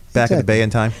still back at the Bay in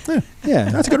time. Yeah.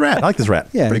 That's a good rat. I like this rat.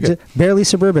 Yeah. Pretty good. Barely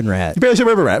suburban rat. Barely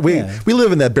suburban rat. We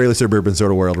live in that barely suburban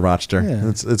sort of world in Rochester. Yeah.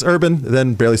 It's urban,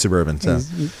 then barely suburban. So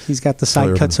he's got the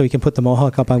side cut so he can put the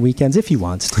mohawk up on weekends if he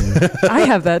wants to. I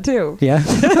have that too. Yeah.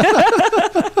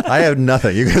 I have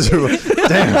nothing. You guys are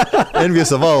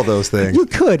envious of all those things. You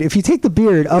could if you take the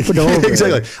beard up and over.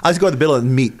 Exactly. I just go at the middle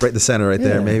and meet right in the center right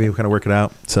there. Maybe we kind of work it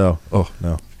out. So, no.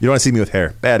 You don't want to see me with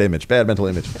hair. Bad image. Bad mental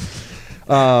image.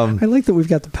 I like that we've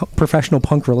got the professional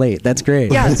punk relate. That's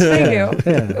great. Yes, thank you.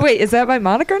 Yeah. Wait, is that my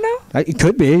moniker now? It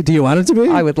could be. Do you want it to be?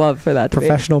 I would love for that to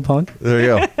professional be. Punk. There you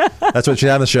go. That's what she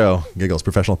had on the show. Giggles,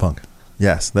 professional punk.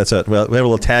 Yes, that's it. Well, we have a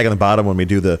little tag on the bottom when we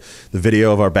do the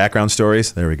video of our background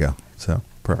stories. There we go. So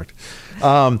perfect.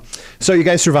 So you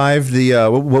guys survived the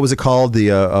what was it called?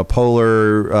 The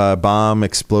polar bomb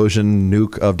explosion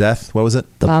nuke of death. What was it?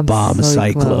 The bomb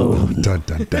cyclone. Dun,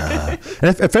 dun, dun.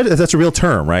 And if that's a real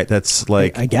term, right? That's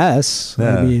like I guess.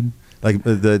 Yeah. I mean, like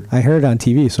I heard it on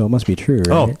TV, so it must be true. Right?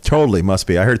 Oh, totally must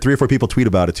be. I heard 3 or 4 people tweet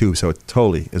about it too, so it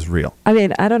totally is real. I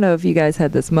mean, I don't know if you guys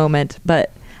had this moment, but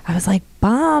I was like,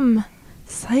 bomb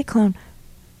cyclone,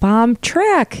 bomb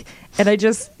track, and I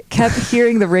just kept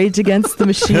hearing the Rage Against the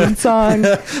Machine song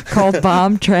called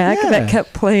Bomb Track that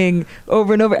kept playing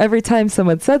over and over every time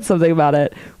someone said something about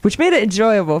it, which made it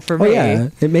enjoyable for me. Yeah,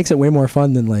 it makes it way more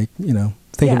fun than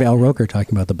thinking of Al Roker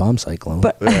talking about the bomb cyclone.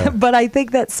 But but I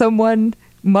think that someone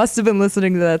must have been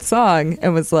listening to that song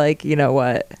and was like, you know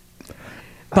what?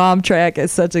 Bomb track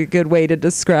is such a good way to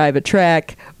describe a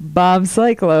track. Bomb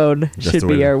cyclone should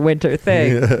be our winter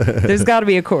thing. There's got to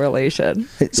be a correlation.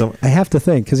 So I have to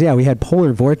think, because, we had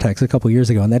Polar Vortex a couple years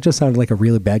ago, and that just sounded like a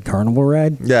really bad carnival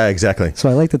ride. Yeah, exactly. So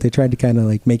I like that they tried to kind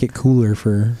of make it cooler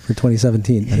for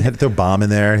 2017. And had to throw bomb in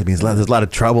there. It means there's a lot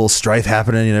of trouble, strife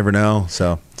happening. You never know.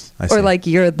 So or like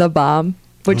you're the bomb.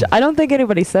 Which I don't think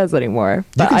anybody says anymore.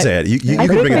 You can say it. You can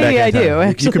bring it back. Maybe I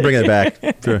do. You can bring it back.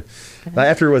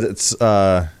 Afterwards, it's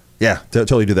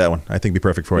totally do that one. I think it'd be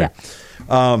perfect for you.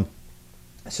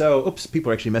 So,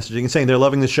 people are actually messaging and saying they're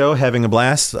loving the show, having a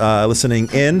blast, listening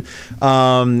in.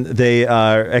 People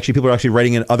are actually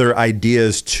writing in other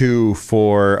ideas too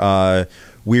for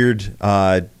weird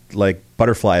like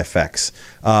butterfly effects.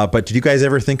 But did you guys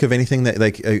ever think of anything that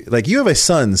like you have a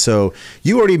son, so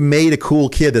you already made a cool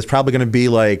kid that's probably going to be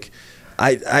like,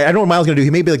 I don't know what Miles going to do.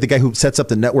 He may be like the guy who sets up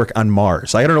the network on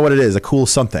Mars. I don't know what it is. A cool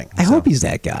something. I hope he's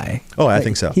that guy. Oh, I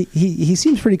think so. He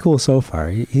seems pretty cool so far.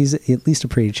 He's at least a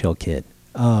pretty chill kid.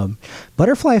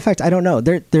 Butterfly effect, I don't know.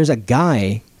 There's a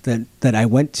guy that I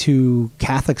went to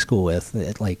Catholic school with,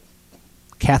 at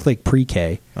Catholic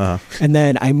pre-K, and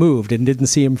then I moved and didn't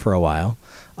see him for a while.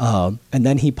 And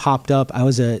then he popped up. I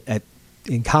was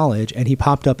in college, and he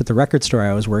popped up at the record store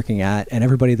I was working at, and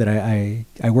everybody that I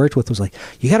worked with was like,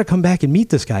 you got to come back and meet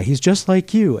this guy. He's just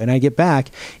like you. And I get back,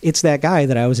 it's that guy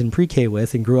that I was in pre-K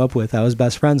with and grew up with. I was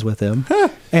best friends with him.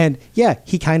 And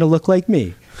he kind of looked like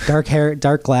me. Dark hair,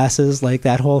 dark glasses, like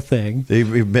that whole thing. He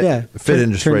fit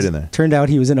in just right in there. Turned out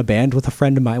he was in a band with a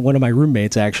friend of mine, one of my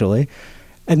roommates actually.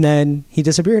 And then he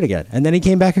disappeared again. And then he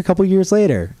came back a couple years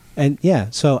later. And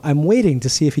so I'm waiting to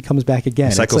see if he comes back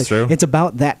again. Cycles through? It's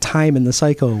about that time in the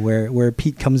cycle where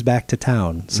Pete comes back to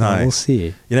town. So we'll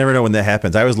see. You never know when that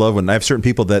happens. I always love when I have certain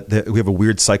people that we have a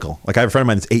weird cycle. Like I have a friend of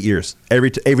mine that's 8 years.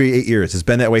 Every 8 years. It's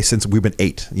been that way since we've been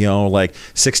 8. Like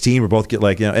 16, we're both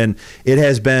and it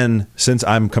has been since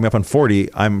I'm coming up on 40.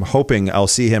 I'm hoping I'll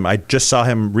see him. I just saw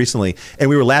him recently, and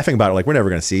we were laughing about it. Like we're never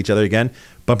going to see each other again.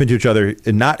 Bump into each other,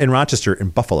 not in Rochester, in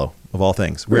Buffalo, of all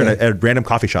things. We're at a random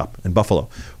coffee shop in Buffalo.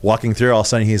 Walking through, all of a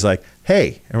sudden he's like,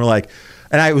 hey. And we're like,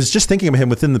 And I was just thinking of him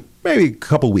within maybe a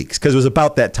couple weeks because it was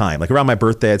about that time. Like around my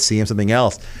birthday, I'd see him, something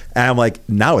else. And I'm like,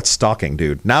 now it's stalking,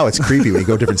 dude. Now it's creepy when you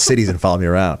go to different cities and follow me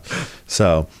around.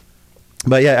 So,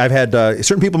 but yeah, I've had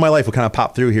certain people in my life will kind of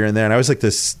pop through here and there. And I always like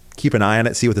to keep an eye on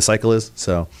it, see what the cycle is.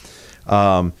 So,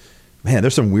 man,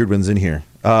 there's some weird ones in here.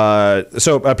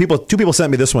 Two people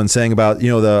sent me this one saying about,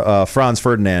 the Franz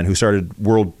Ferdinand who started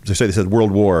World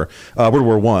War I,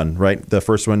 right? The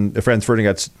first one, Franz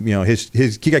Ferdinand got,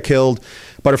 he got killed,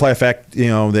 butterfly effect,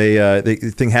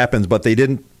 the thing happens, but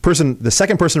the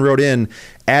second person wrote in,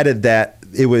 added that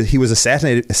he was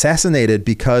assassinated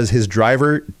because his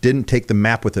driver didn't take the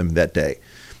map with him that day.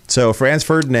 So Franz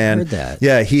Ferdinand,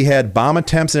 yeah, he had bomb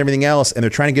attempts and everything else, and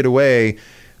they're trying to get away.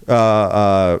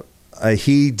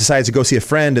 He decides to go see a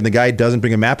friend, and the guy doesn't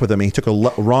bring a map with him. And he took a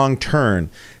wrong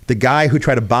turn. The guy who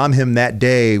tried to bomb him that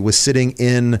day was sitting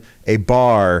in a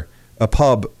pub,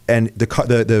 and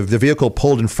the vehicle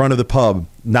pulled in front of the pub,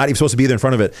 not even supposed to be there in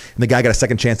front of it, and the guy got a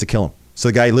second chance to kill him. So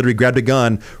the guy literally grabbed a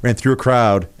gun, ran through a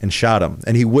crowd, and shot him.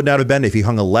 And he would not have been if he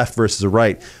hung a left versus a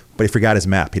right, but he forgot his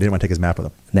map. He didn't want to take his map with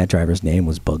him. And that driver's name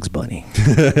was Bugs Bunny.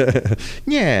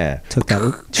 Yeah.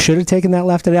 Should have taken that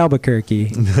left at Albuquerque.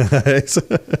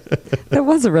 There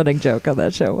was a running joke on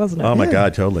that show, wasn't it? Oh, my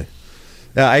God, totally.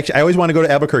 I always wanted to go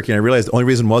to Albuquerque, and I realized the only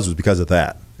reason was because of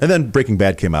that. And then Breaking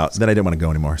Bad came out, so then I didn't want to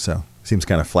go anymore. So it seems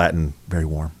kind of flat and very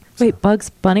warm. Wait, Bugs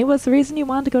Bunny was the reason you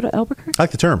wanted to go to Albuquerque? I like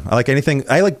the term. I like anything.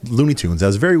 I like Looney Tunes. That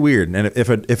was very weird. And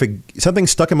if something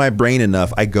stuck in my brain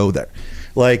enough, I go there.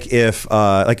 Like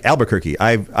like Albuquerque.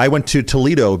 I went to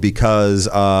Toledo because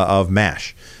of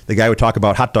MASH. The guy would talk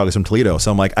about hot dogs from Toledo.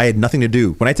 So I'm like, I had nothing to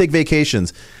do. When I take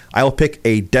vacations, I'll pick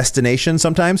a destination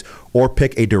sometimes or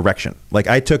pick a direction. Like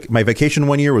I took my vacation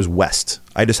one year was west.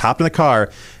 I just hopped in the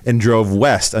car and drove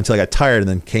west until I got tired and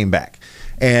then came back.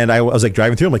 And I was like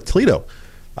driving through. I'm like, Toledo.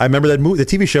 I remember that movie, the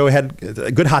TV show had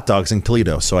good hot dogs in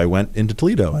Toledo. So I went into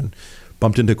Toledo and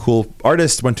bumped into cool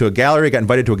artists, went to a gallery, got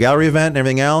invited to a gallery event and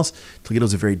everything else.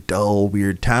 Toledo's a very dull,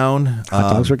 weird town.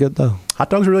 Hot dogs were good, though. Hot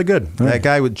dogs were really good. Right. That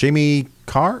guy with Jamie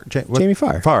Farr. Jamie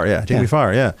Farr. Jamie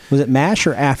Farr, yeah. Was it MASH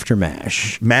or after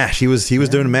MASH? MASH. He was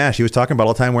doing MASH. He was talking about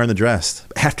all the time wearing the dress.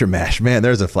 After MASH. Man,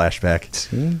 there's a flashback.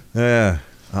 See? Yeah.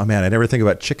 Oh, man, I never think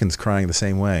about chickens crying the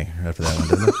same way after that one,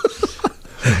 didn't I?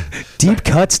 Deep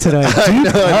cuts tonight.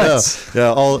 Deep cuts.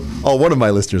 Yeah, all one of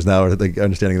my listeners now are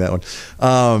understanding that one.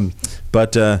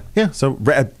 So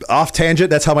off tangent.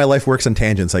 That's how my life works on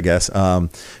tangents, I guess.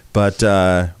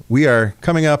 But we are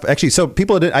coming up. Actually, so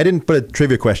I didn't put a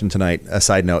trivia question tonight. A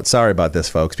side note. Sorry about this,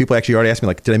 folks. People actually already asked me,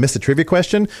 like, did I miss the trivia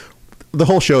question? The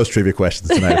whole show is trivia questions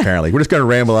tonight, apparently. We're just going to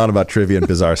ramble on about trivia and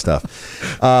bizarre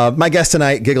stuff. My guest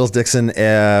tonight, Giggles Dixon,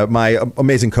 my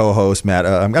amazing co-host, Matt.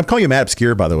 I'm calling you Matt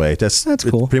Obscure, by the way. That's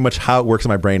cool. Pretty much how it works in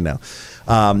my brain now.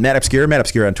 Matt Obscure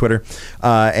on Twitter,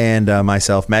 and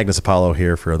myself, Magnus Apollo,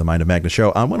 here for the Mind of Magnus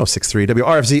show on 106.3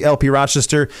 WRFZ LP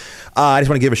Rochester. I just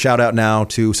want to give a shout out now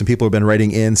to some people who have been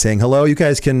writing in saying hello. You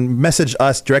guys can message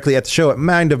us directly at the show at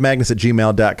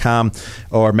mindofmagnus@gmail.com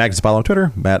or Magnus Apollo on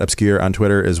Twitter, Matt Obscure on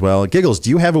Twitter as well. Giggles, do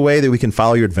you have a way that we can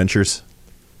follow your adventures?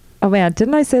 Oh, man,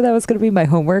 didn't I say that was going to be my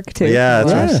homework, too? Yeah,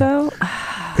 that's right. Show?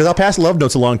 Because I'll pass love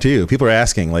notes along to you. People are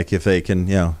asking, like, if they can,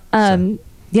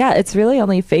 Yeah, it's really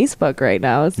only Facebook right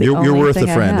now. You're worth a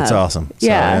friend. It's awesome.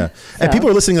 Yeah. And people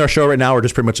who are listening to our show right now are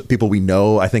just pretty much people we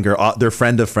know. I think are their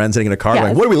friend of friends sitting in a car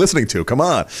going, what are we listening to? Come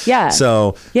on. Yeah.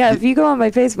 So if you go on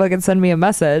my Facebook and send me a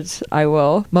message, I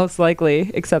will most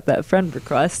likely accept that friend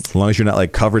request. As long as you're not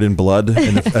like covered in blood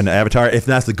in an avatar. If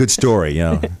that's the good story,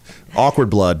 awkward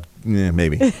blood. Yeah,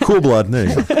 maybe. Cool blood. There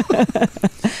you go.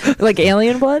 Like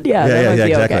alien blood? Yeah, that might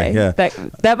be exactly. okay. Yeah.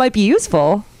 That might be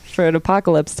useful for an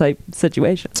apocalypse type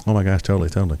situation. Oh my gosh, totally.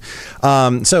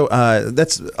 So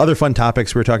that's other fun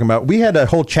topics we were talking about. We had a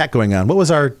whole chat going on. What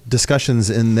was our discussions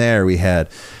in there? We had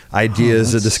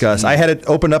ideas to discuss. I had it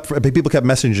opened up. People kept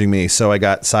messaging me, so I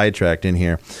got sidetracked in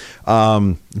here.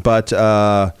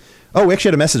 We actually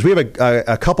had a message. We have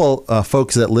a couple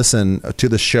folks that listen to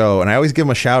the show, and I always give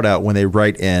them a shout out when they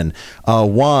write in.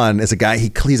 Juan is a guy,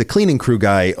 he's a cleaning crew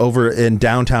guy over in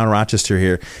downtown Rochester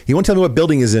here. He won't tell me what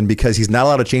building he's in because he's not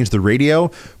allowed to change the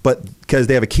radio, but because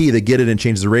they have a key, they get it and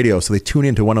change the radio. So they tune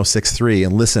into 106.3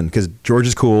 and listen because George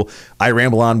is cool. I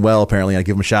ramble on well, apparently. I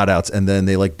give them shout outs, and then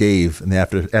they like Dave in the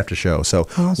after show. So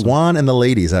awesome. Juan and the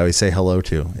ladies I always say hello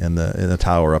to in the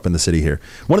tower up in the city here.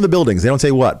 One of the buildings, they don't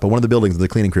say what, but one of the buildings of the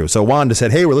cleaning crew. So Juan just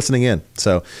said, hey, we're listening in.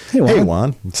 So, hey,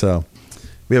 Juan. So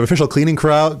we have official cleaning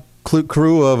crew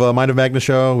of Mind of Magnus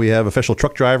show. We have official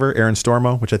truck driver, Aaron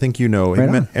Stormo, which I think you know. Have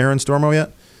you met Aaron Stormo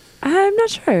yet? I'm not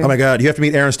sure. Oh my God, you have to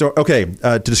meet Aaron Storm. Okay,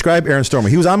 to describe Aaron Stormer,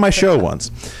 he was on my show once.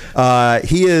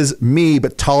 He is me,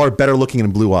 but taller, better looking,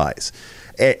 and blue eyes.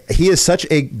 He is such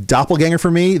a doppelganger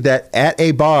for me that at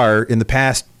a bar in the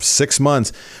past 6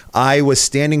 months, I was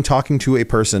standing talking to a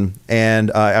person,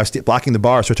 and I was blocking the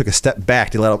bar, so I took a step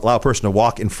back to allow a person to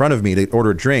walk in front of me to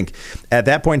order a drink. At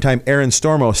that point in time, Aaron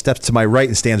Stormo steps to my right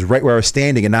and stands right where I was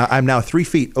standing, and now I'm 3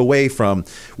 feet away from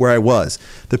where I was.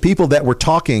 The people that were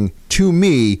talking to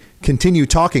me continue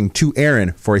talking to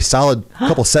Aaron for a solid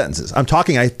couple sentences. I'm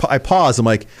talking, I pause, I'm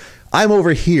like, I'm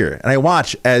over here, and I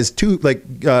watch as two,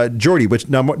 Jordy, which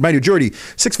now mind you, Jordy,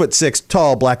 6'6",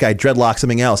 tall, black guy, dreadlocks,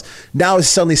 something else, now is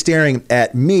suddenly staring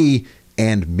at me,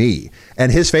 and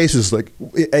his face was like,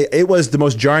 it was the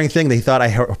most jarring thing. They thought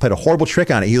I played a horrible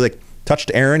trick on it. He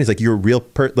touched Aaron. He's like, "You're a real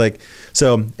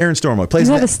So Aaron Stormo plays.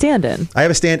 You have a stand-in. I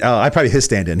have a stand. I probably his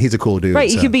stand-in. He's a cool dude. Right,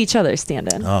 you could be each other's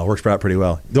stand-in. Oh, it works out pretty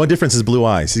well. The only difference is blue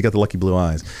eyes. He's got the lucky blue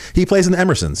eyes. He plays in the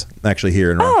Emersons actually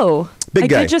here in. Big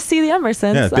guy. I did just see the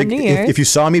Emersons on New Year's. If you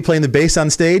saw me playing the bass on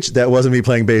stage, that wasn't me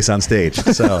playing bass on stage.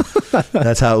 So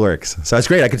that's how it works. So it's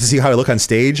great. I get to see how I look on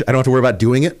stage. I don't have to worry about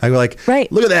doing it. I go like,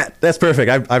 right. Look at that. That's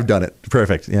perfect. I've done it.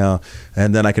 Perfect.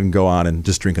 And then I can go on and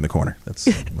just drink in the corner. That's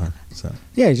so.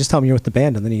 Yeah, you just tell them you're with the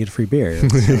band and then you get a free beer.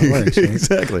 That's how it works, right?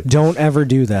 Exactly. Don't ever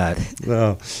do that.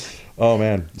 No. Oh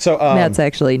man. So Matt's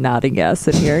actually nodding yes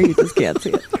in here. You just can't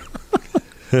see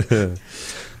it.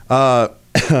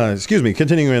 Excuse me.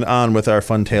 Continuing on with our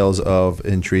fun tales of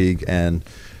intrigue and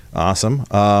awesome.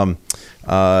 So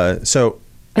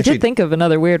I did think of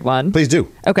another weird one. Please do.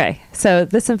 Okay, so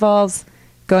this involves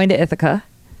going to Ithaca.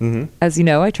 Mm-hmm. As you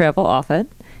know, I travel often.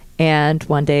 And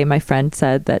one day my friend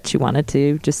said that she wanted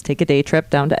to just take a day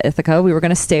trip down to Ithaca. We were going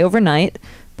to stay overnight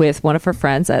with one of her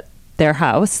friends at their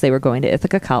house. They were going to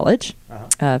Ithaca College,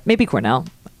 maybe Cornell,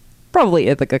 probably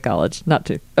Ithaca College, not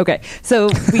too. Okay,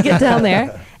 so we get down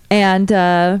there, and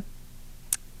I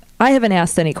haven't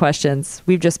asked any questions.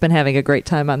 We've just been having a great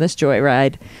time on this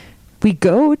joyride. We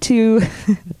go to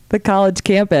the college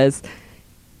campus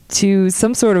to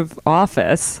some sort of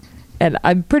office. And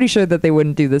I'm pretty sure that they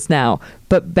wouldn't do this now.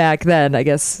 But back then, I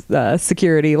guess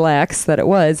security lax that it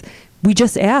was, we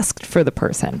just asked for the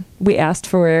person. We asked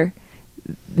for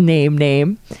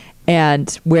name,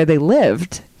 and where they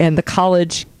lived. And the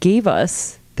college gave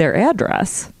us their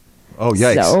address. Oh,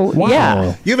 yikes. So, wow.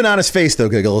 Yeah. You have an honest face, though,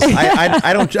 Giggles.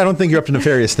 I don't think you're up to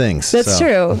nefarious things. That's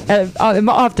true. I'm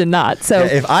often not. So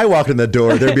if I walked in the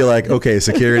door, they'd be like, okay,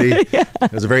 security. Yeah.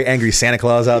 There's a very angry Santa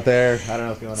Claus out there. I don't know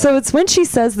what's going on. So it's when she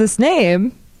says this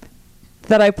name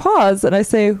that I pause and I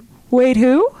say, wait,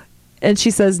 who? And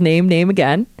she says name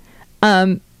again.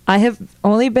 I have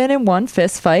only been in one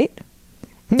fist fight.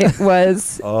 It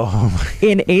was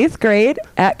in 8th grade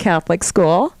at Catholic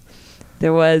school.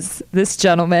 There was this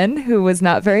gentleman who was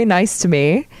not very nice to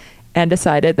me and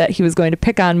decided that he was going to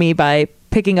pick on me by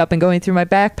picking up and going through my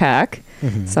backpack.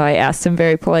 Mm-hmm. So I asked him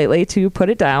very politely to put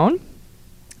it down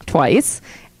twice.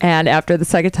 And after the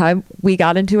second time, we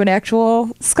got into an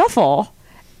actual scuffle.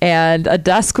 And a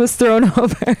desk was thrown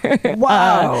over.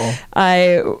 Wow!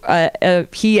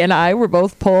 He and I were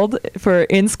both pulled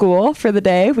in school for the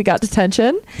day. We got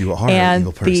detention. You are an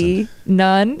evil person. The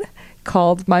nun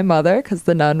called my mother, because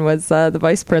the nun was the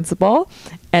vice principal,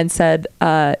 and said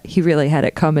he really had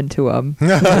it coming to him.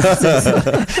 Got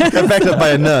backed up by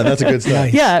a nun. That's a good sign.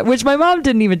 Nice. Yeah, which my mom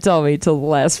didn't even tell me till the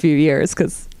last few years,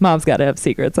 because mom's got to have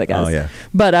secrets, I guess. Oh, yeah.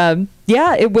 But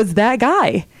yeah, it was that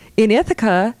guy in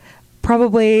Ithaca.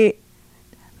 Probably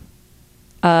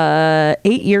 8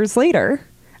 years later.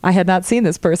 I had not seen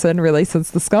this person really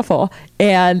since the scuffle.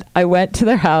 And I went to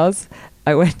their house.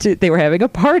 They were having a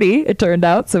party, it turned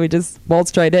out. So we just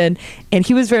waltzed right in. And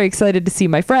he was very excited to see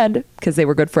my friend because they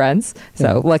were good friends.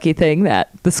 So lucky thing that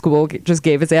the school just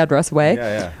gave his address away.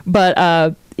 Yeah.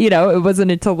 But, it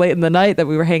wasn't until late in the night that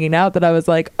we were hanging out that I was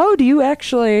like, oh, do you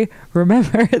actually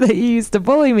remember that you used to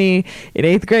bully me in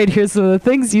 8th grade? Here's some of the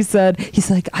things you said.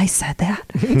 He's like, I said that?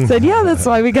 He said, yeah, that's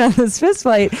why we got in this fist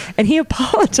fight. And he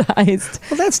apologized.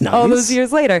 Well, that's nice. All those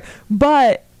years later.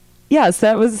 But, yes,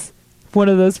 that was one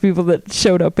of those people that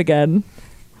showed up again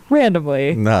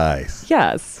randomly. Nice.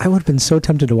 Yes. I would have been so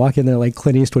tempted to walk in there like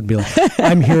Clint Eastwood and be like,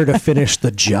 I'm here to finish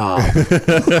the job.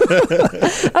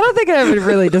 I don't think I ever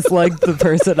really disliked the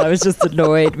person. I was just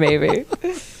annoyed, maybe.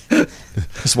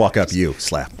 Just walk up, you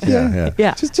slap. Yeah.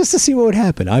 Yeah. Just to see what would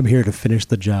happen. I'm here to finish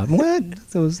the job. What?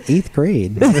 It was 8th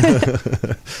grade.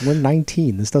 We're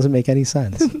 19. This doesn't make any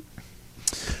sense.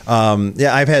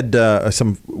 I've had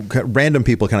some random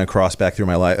people kind of cross back through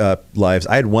my lives.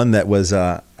 I had one that was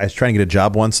I was trying to get a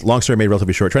job once. Long story made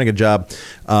relatively short. Trying to get a job.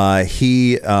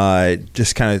 He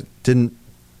just kind of didn't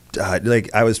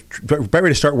like I was ready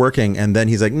to start working, and then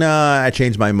he's like, "Nah, I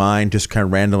changed my mind," just kind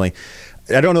of randomly.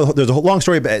 I don't know. There's a whole long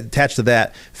story attached to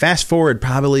that. Fast forward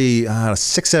probably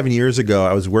 6-7 years ago,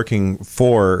 I was working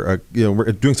for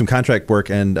doing some contract work,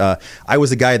 and I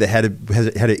was the guy that had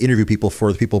to interview people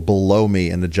for the people below me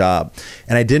in the job,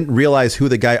 and I didn't realize who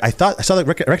the guy. I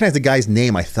recognized the guy's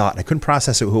name. I couldn't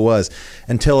process it who it was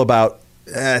until about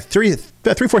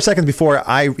 3-4 seconds before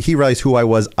he realized who I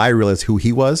was. I realized who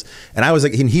he was, and I was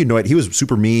like, he knew it. He was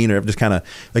super mean, or just kind of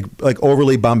like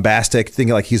overly bombastic,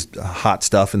 thinking like he's hot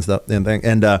stuff and stuff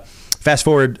and fast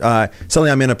forward,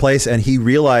 suddenly I'm in a place, and he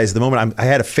realized the moment I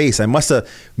had a face. I must have,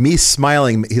 me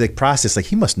smiling, he like processed like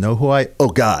he must know who oh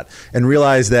God, and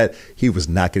realized that he was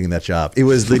not getting that job. It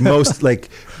was the most like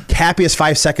happiest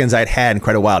 5 seconds I'd had in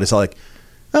quite a while. Just all like,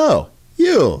 oh.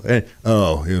 You and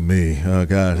you, me, oh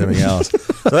God, everything else.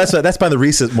 So that's by the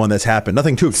recent one that's happened.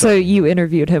 Nothing too exciting. So you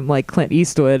interviewed him like Clint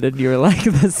Eastwood, and you were like,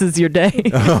 "This is your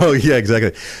day." Oh yeah,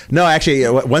 exactly. No, actually,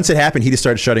 once it happened, he just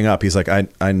started shutting up. He's like,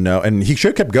 I know, and he should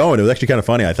have kept going. It was actually kind of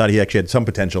funny. I thought he actually had some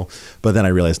potential, but then I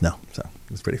realized no. So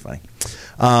it was pretty funny.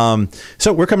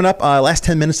 So we're coming up last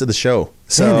 10 minutes of the show.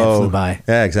 So Man, it flew by.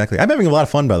 Yeah, exactly. I'm having a lot of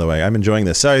fun, by the way. I'm enjoying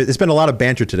this. Sorry, it's been a lot of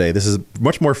banter today. This is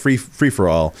much more free for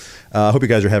all. I hope you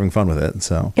guys are having fun with it.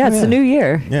 So yeah, it's the new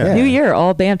year. Yeah. New year,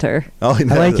 all banter. Oh, I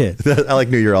like it. I like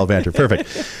New Year all banter. Perfect.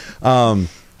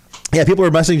 Yeah, people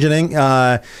were messaging.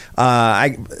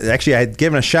 I had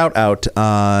given a shout out to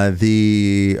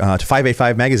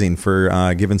 585 magazine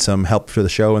for giving some help for the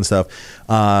show and stuff.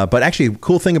 But actually,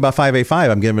 cool thing about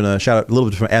 585, I'm giving a shout out a little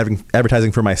bit from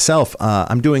advertising for myself.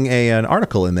 I'm doing an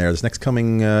article in there this next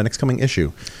coming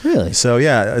issue. Really? So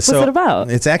yeah. What's it about?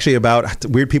 It's actually about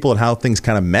weird people and how things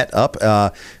kind of met up.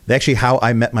 Actually, how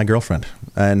I met my girlfriend,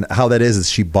 and how that is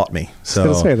she bought me.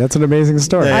 So that's an amazing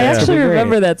story. Yeah, I yeah. actually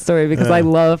remember that story because I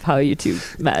love how you two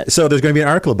met. So there's going to be an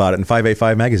article about it in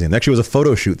 585 magazine. There actually was a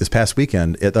photo shoot this past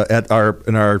weekend at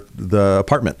the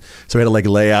apartment. So we had to like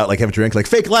lay out, like have a drink, like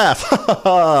fake laugh.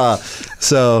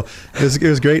 So it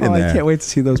was great in there. I can't wait to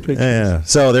see those pictures. Yeah.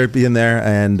 So they're being there,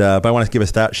 and but I want to give a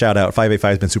shout out. 585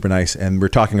 has been super nice, and we're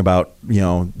talking about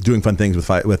doing fun things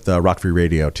with Rock Free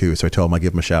Radio too. So I told them I'd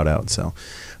give them a shout out. So,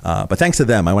 but thanks to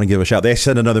them, I want to give a shout. They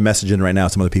sent another message in right now.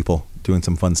 Some other people doing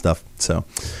some fun stuff. So,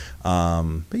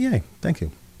 but yay, thank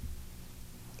you.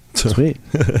 Sweet.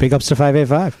 Big ups to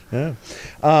 585. Yeah.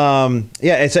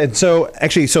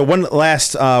 So one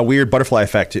last weird butterfly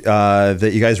effect.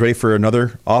 That you guys ready for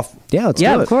another off? Yeah, let's do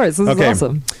it. Of course. This is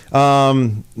awesome.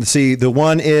 Let's see. The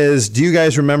one is, do you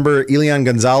guys remember Elian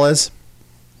Gonzalez?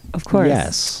 Of course.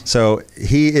 Yes. So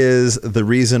he is the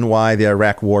reason why the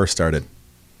Iraq War started.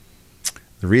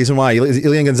 The reason why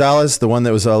Elian Gonzalez, the one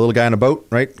that was a little guy on a boat,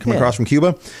 right, coming across from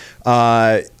Cuba.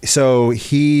 So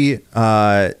he,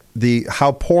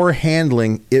 how poor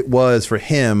handling it was for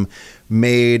him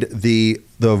made the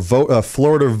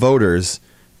Florida voters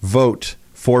vote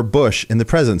for Bush in the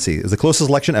presidency. It was the closest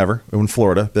election ever in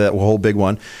Florida, that whole big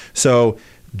one. So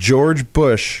George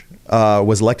Bush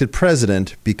was elected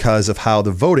president because of how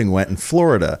the voting went in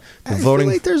Florida. I feel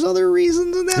like there's other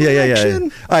reasons in that election. Yeah.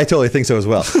 I totally think so as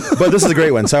well. But this is a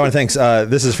great one. So I want to thank.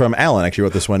 This is from Alan. Actually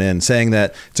wrote this one in, saying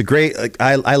that it's a great.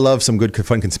 I love some good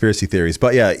fun conspiracy theories.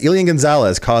 But yeah, Elian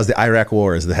Gonzalez caused the Iraq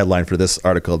War is the headline for this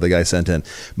article the guy sent in.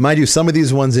 Mind you, some of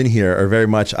these ones in here are very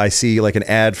much. I see like an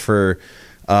ad for.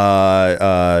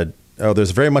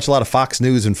 There's very much a lot of Fox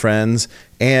News and Friends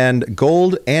and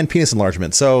gold and penis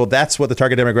enlargement. So that's what the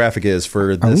target demographic is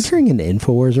for this. Are we turning into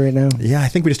InfoWars right now? Yeah, I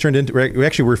think we just turned into.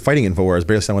 We're fighting InfoWars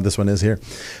based on what this one is here.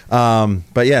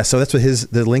 But yeah, so that's what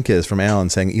the link is from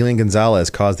Alan saying Elian Gonzalez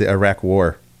caused the Iraq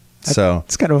War. So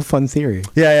it's kind of a fun theory.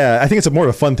 Yeah. I think it's more of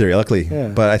a fun theory, luckily. Yeah.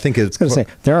 But I think it's. I was going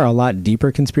to say, there are a lot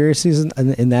deeper conspiracies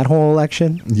in that whole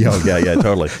election. Yeah,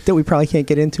 totally. That we probably can't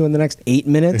get into in the next 8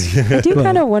 minutes. I do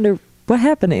kind of wonder what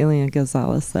happened to Elian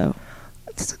Gonzalez, though.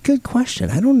 That's a good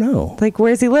question. I don't know. Like,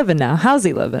 where's he living now? How's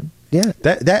he living? Yeah.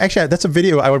 That actually, that's a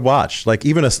video I would watch. Like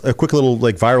even a quick little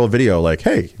like viral video. Like,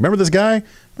 hey, remember this guy?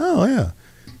 Oh yeah.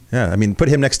 Yeah. I mean, put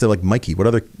him next to like Mikey. What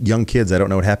other young kids I don't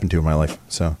know what happened to in my life.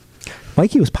 So.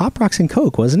 Mikey was Pop Rocks and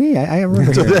Coke, wasn't he? I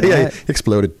remember hearing that. He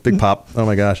exploded. Big pop. Oh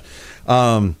my gosh.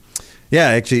 Yeah,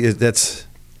 actually, that's.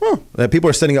 People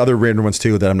are sending other random ones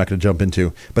too that I'm not going to jump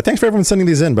into. But thanks for everyone sending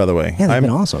these in, by the way. Yeah, they've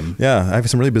been awesome. Yeah, I have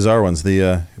some really bizarre ones.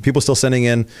 The people still sending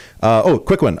in.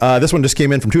 Quick one. This one just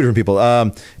came in from two different people.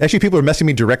 Actually, people are messaging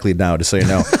me directly now, just so you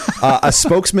know. A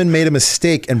spokesman made a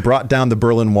mistake and brought down the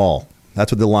Berlin Wall. That's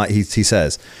what the line he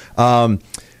says.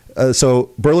 So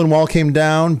Berlin Wall came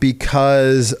down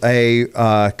because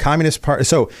a communist party.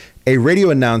 So a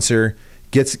radio announcer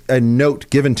gets a note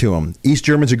given to him. East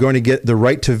Germans are going to get the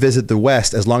right to visit the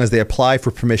West as long as they apply for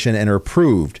permission and are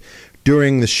approved.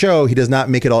 During the show, he does not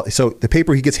make it all. So the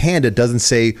paper he gets handed doesn't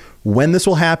say when this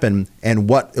will happen and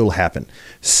what will happen.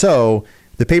 So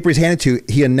the paper he's handed to,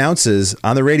 he announces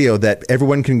on the radio that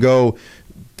everyone can go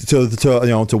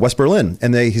to West Berlin.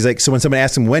 And he's like, so when somebody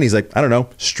asks him when, he's like, I don't know,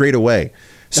 straight away.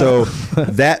 So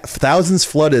that thousands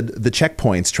flooded the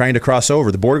checkpoints trying to cross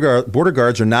over. The border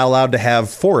guards are not allowed to have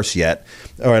force yet,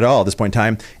 or at all at this point in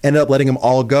time. Ended up letting them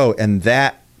all go, and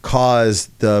that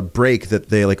caused the break that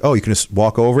they like. Oh, you can just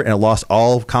walk over, and it lost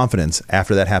all confidence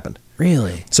after that happened.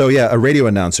 Really? So yeah, a radio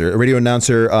announcer,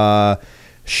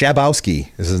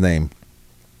 Schabowski is his name.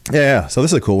 Yeah. So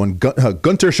this is a cool one.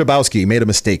 Gunter Schabowski made a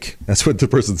mistake. That's what the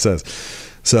person says.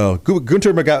 So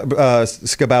Gunter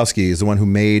Schabowski is the one who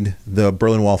made the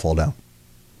Berlin Wall fall down.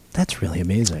 That's really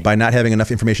amazing. By not having enough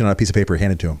information on a piece of paper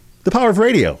handed to him. The power of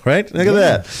radio, right? Look at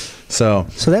that. So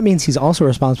that means he's also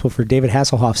responsible for David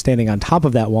Hasselhoff standing on top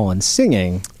of that wall and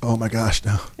singing. Oh my gosh,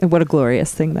 no. And what a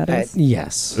glorious thing that is.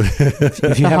 Yes.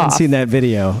 If you haven't seen that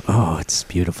video, it's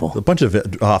beautiful. A bunch of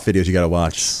Hoff videos you got to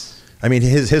watch. I mean,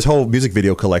 his whole music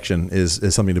video collection is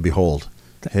something to behold.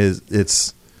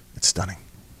 It's stunning.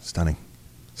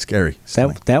 Scary.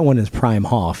 Mm-hmm. That one is prime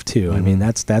Hoff too. Mm-hmm. I mean,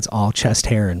 that's all chest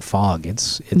hair and fog.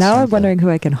 It's now I'm wondering who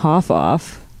I can Hoff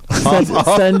off.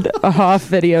 Send a Hoff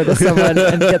video to someone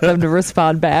and get them to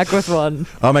respond back with one.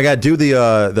 Oh my God, do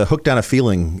the Hooked on a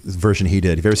Feeling version he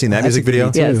did. Have you ever seen that music video?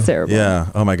 Yeah, it's terrible.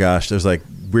 Yeah. Oh my gosh, there's like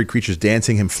weird creatures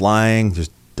dancing, him flying. There's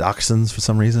dachshunds for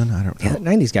some reason. I don't know. Yeah, the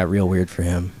 90s got real weird for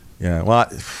him. Yeah. Well,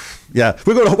 yeah,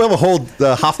 we'll have a whole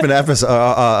Hoffman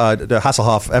episode, the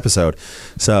Hasselhoff episode.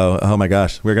 So, oh my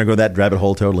gosh, we're gonna go that rabbit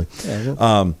hole totally.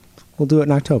 Yeah, we'll do it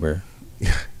in October.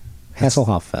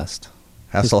 Hasselhoff Fest.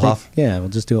 Hasselhoff. We'll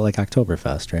just do it like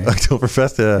Oktoberfest, right?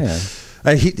 Oktoberfest.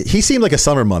 Yeah. He seemed like a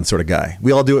summer month sort of guy.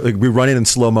 We all do it. Like, we run in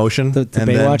slow motion. The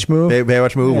Baywatch move.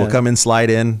 Baywatch move. Yeah. We'll come in, slide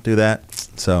in, do that.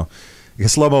 So,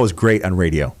 because slow mo is great on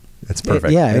radio. It's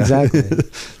perfect. Yeah, exactly.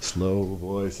 Slow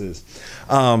voices.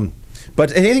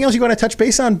 But anything else you want to touch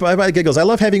base on by Giggles? I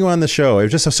love having you on the show. I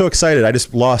was just so excited. I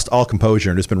just lost all composure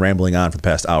and just been rambling on for the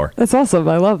past hour. That's awesome.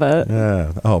 I love it.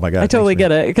 Yeah. Oh my God. I totally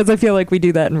get it because I feel like we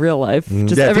do that in real life.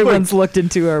 Just everyone's looked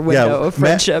into our window of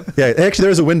friendship. Actually,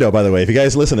 there's a window, by the way. If you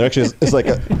guys listen, there actually is like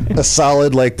a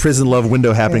solid like prison love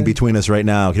window happening between us right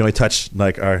now. You can only touch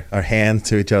like our hands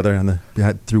to each other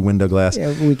through window glass.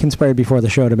 Yeah, we conspired before the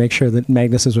show to make sure that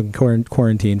Magnus was in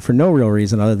quarantine for no real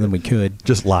reason other than we could.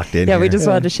 Just locked in. Yeah, here. we just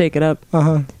wanted to shake it up.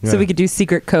 So we could do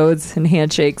secret codes and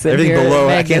handshakes. Everything here below.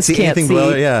 Magnus I can't see anything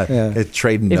below. Yeah. It's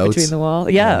trading in notes. between the wall.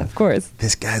 Yeah, of course.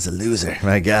 This guy's a loser.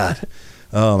 My God.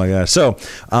 Oh my gosh. So,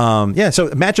 so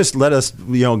Matt just let us,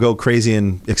 go crazy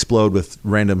and explode with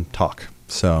random talk.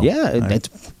 So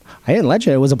I didn't let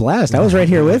you. It was a blast. I was right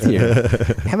here with you,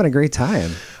 having a great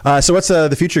time. So what's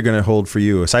the future going to hold for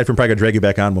you? Aside from probably going to drag you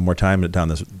back on one more time down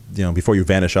this, before you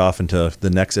vanish off into the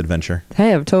next adventure.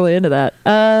 Hey, I'm totally into that.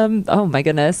 Oh my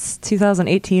goodness,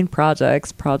 2018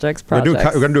 projects. We're going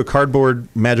to do a cardboard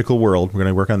magical world. We're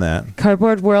going to work on that.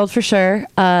 Cardboard world for sure.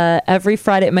 Every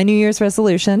Friday, my New Year's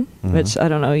resolution, which I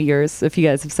don't know yours if you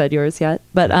guys have said yours yet,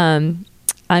 but I'm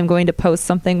going to post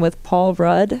something with Paul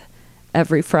Rudd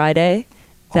every Friday.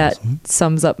 That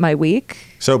sums up my week.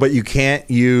 So, but you can't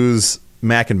use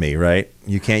Mac and Me, right?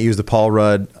 You can't use the Paul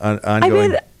Rudd ongoing. I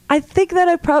mean, I think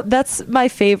that that's my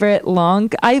favorite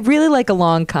I really like a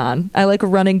long con. I like a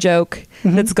running joke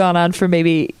that's gone on for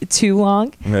maybe too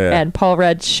long. Yeah. And Paul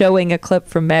Rudd showing a clip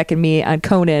from Mac and Me on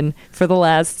Conan for the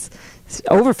last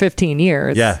over 15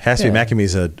 years. Yeah, has to be. Mac and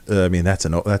Me's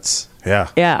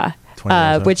Yeah.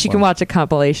 Which you can watch a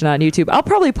compilation on YouTube. I'll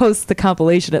probably post the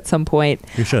compilation at some point.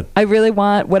 You should. I really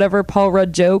want whatever Paul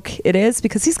Rudd joke it is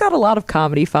because he's got a lot of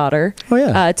comedy fodder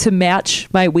to match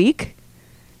my week.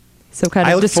 So kind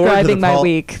of describing my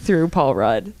week through Paul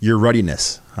Rudd. Your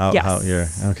ruddiness.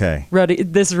 Yes. Okay.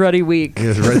 This ruddy week.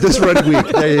 This ruddy week.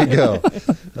 There you go.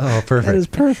 Oh, perfect. That is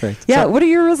perfect. Yeah. What are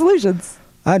your resolutions?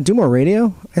 Do more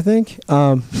radio, I think.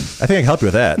 I think I can help you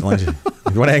with that.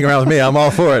 If you want to hang around with me, I'm all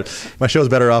for it. My show's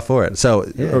better off for it. So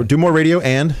do more radio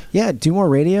and? Yeah, do more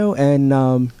radio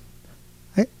and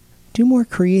do more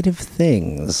creative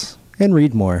things and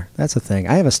read more. That's the thing.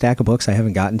 I have a stack of books I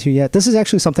haven't gotten to yet. This is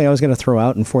actually something I was going to throw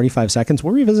out in 45 seconds.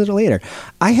 We'll revisit it later.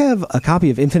 I have a copy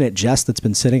of Infinite Jest that's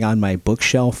been sitting on my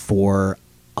bookshelf for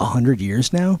 100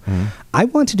 years now. I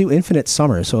want to do Infinite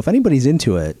Summer, so if anybody's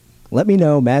into it, let me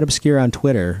know, Mad Obscure on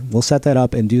Twitter. We'll set that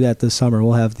up and do that this summer.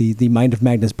 We'll have the Mind of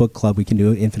Magnus book club. We can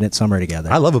do Infinite Summer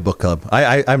together. I love a book club.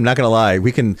 I'm not going to lie.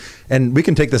 We can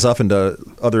take this off into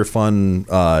other fun,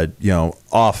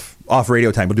 off off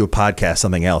radio time. We'll do a podcast,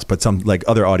 something else, but some like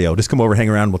other audio. Just come over, hang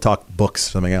around. We'll talk books,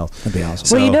 something else. That'd be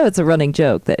awesome. Well, you know, it's a running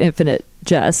joke that Infinite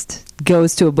Jest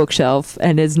goes to a bookshelf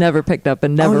and is never picked up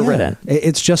and never written.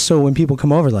 It's just so when people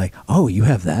come over, like, oh, you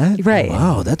have that? Right.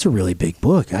 Wow, that's a really big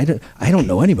book. I don't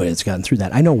know anybody that's gotten through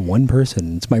that. I know one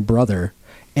person. It's my brother,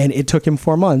 and it took him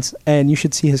 4 months, and you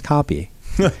should see his copy.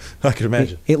 I can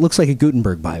imagine. It looks like a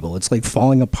Gutenberg Bible. It's like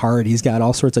falling apart. He's got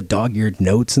all sorts of dog-eared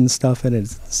notes and stuff, and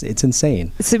it's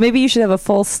insane. So maybe you should have a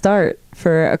full start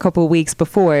for a couple of weeks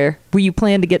before, where you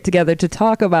plan to get together to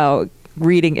talk about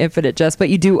reading Infinite Jest, but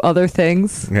you do other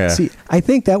things. Yeah. See, I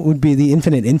think that would be the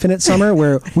Infinite Summer,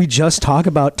 where we just talking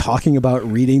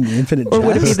about reading the Infinite Jest. Or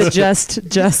would it be the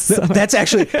Just Summer? That's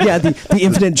actually, the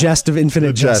Infinite Jest of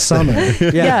Infinite Jest Summer.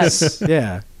 Yes.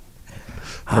 Yeah.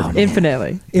 Oh,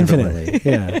 Infinitely.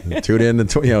 Yeah. Tune in to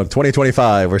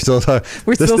 2025. We're still sitting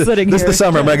This is here. the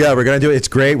summer. My God, we're gonna do it. It's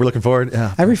great. We're looking forward.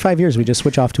 Yeah. Every 5 years, we just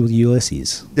switch off to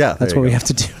Ulysses. Yeah, That's there what you we go. have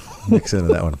to do. Mix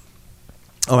into that one.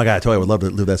 Oh my God, I tell you, I would love to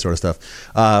do that sort of stuff.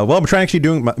 Well, I'm trying actually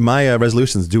doing my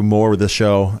resolutions, do more with this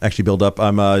show, actually build up.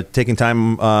 I'm taking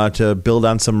time to build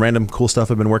on some random cool stuff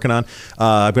I've been working on.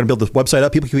 I'm going to build this website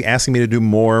up. People keep asking me to do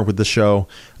more with the show,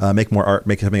 make more art,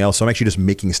 make something else. So I'm actually just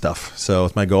making stuff. So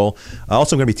it's my goal.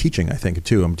 Also, I'm going to be teaching, I think,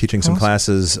 too. I'm teaching some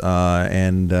classes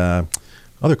and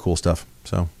other cool stuff.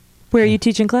 So. Where are you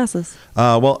teaching classes?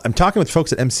 Well, I'm talking with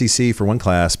folks at MCC for one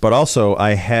class, but also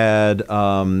I had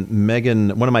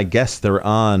Megan, one of my guests that were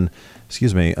on,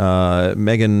 Megan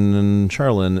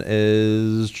Charlin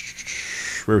is,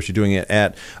 where was she doing it?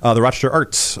 At the Rochester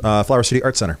Arts, Flower City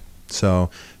Art Center. So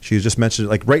she just mentioned,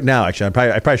 like right now, actually,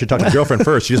 I probably should talk to my girlfriend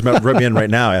first. She just wrote me in right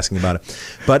now asking about it.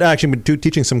 But actually, I'm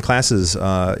teaching some classes,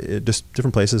 just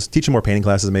different places, teaching more painting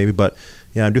classes maybe. But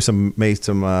yeah, I do some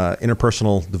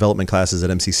interpersonal development classes at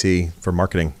MCC for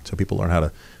marketing, so people learn how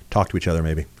to talk to each other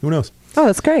maybe. Who knows? Oh,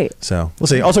 that's great. So we'll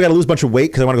see. Also got to lose a bunch of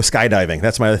weight because I want to go skydiving.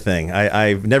 That's my other thing.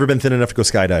 I've never been thin enough to go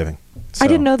skydiving. So. I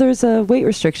didn't know there was a weight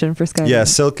restriction for skydiving. Yeah,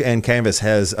 Silk and Canvas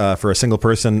has, for a single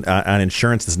person on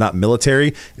insurance that's not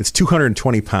military, it's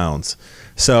 220 pounds.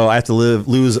 So I have to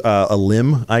lose a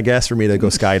limb, I guess, for me to go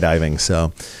skydiving.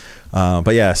 So,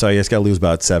 but yeah, so I just got to lose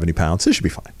about 70 pounds. It should be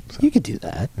fine. So. You could do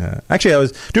that. Actually, I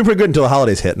was doing pretty good until the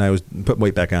holidays hit, and I was putting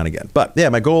weight back on again. But yeah,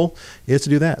 my goal is to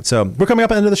do that. So we're coming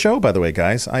up at the end of the show, by the way,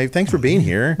 guys. Thanks for being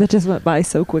here. That just went by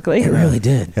so quickly. It really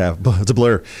did. Yeah, it's a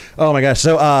blur. Oh my gosh.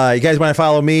 So you guys want to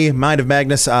follow me, Mind of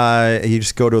Magnus, you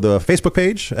just go to the Facebook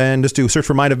page and just do search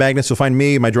for Mind of Magnus. You'll find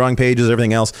me, my drawing pages,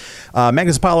 everything else.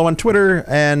 Magnus Apollo on Twitter,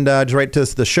 and just write to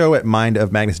the show at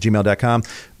mindofmagnus@gmail.com.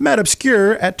 Matt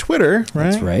Obscure at Twitter.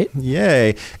 Right? That's right.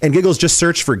 Yay. And Giggles, just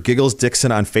search for Giggles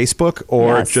Dixon on Facebook,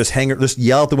 or Yes. just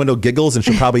yell out the window Giggles, and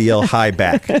she'll probably yell hi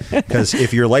back. Because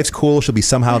if your life's cool, she'll be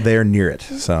somehow there near it.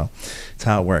 So that's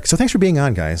how it works. So thanks for being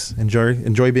on, guys.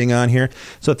 Enjoy being on here.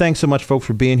 So thanks so much, folks,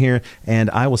 for being here. And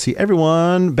I will see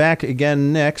everyone back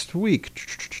again next week.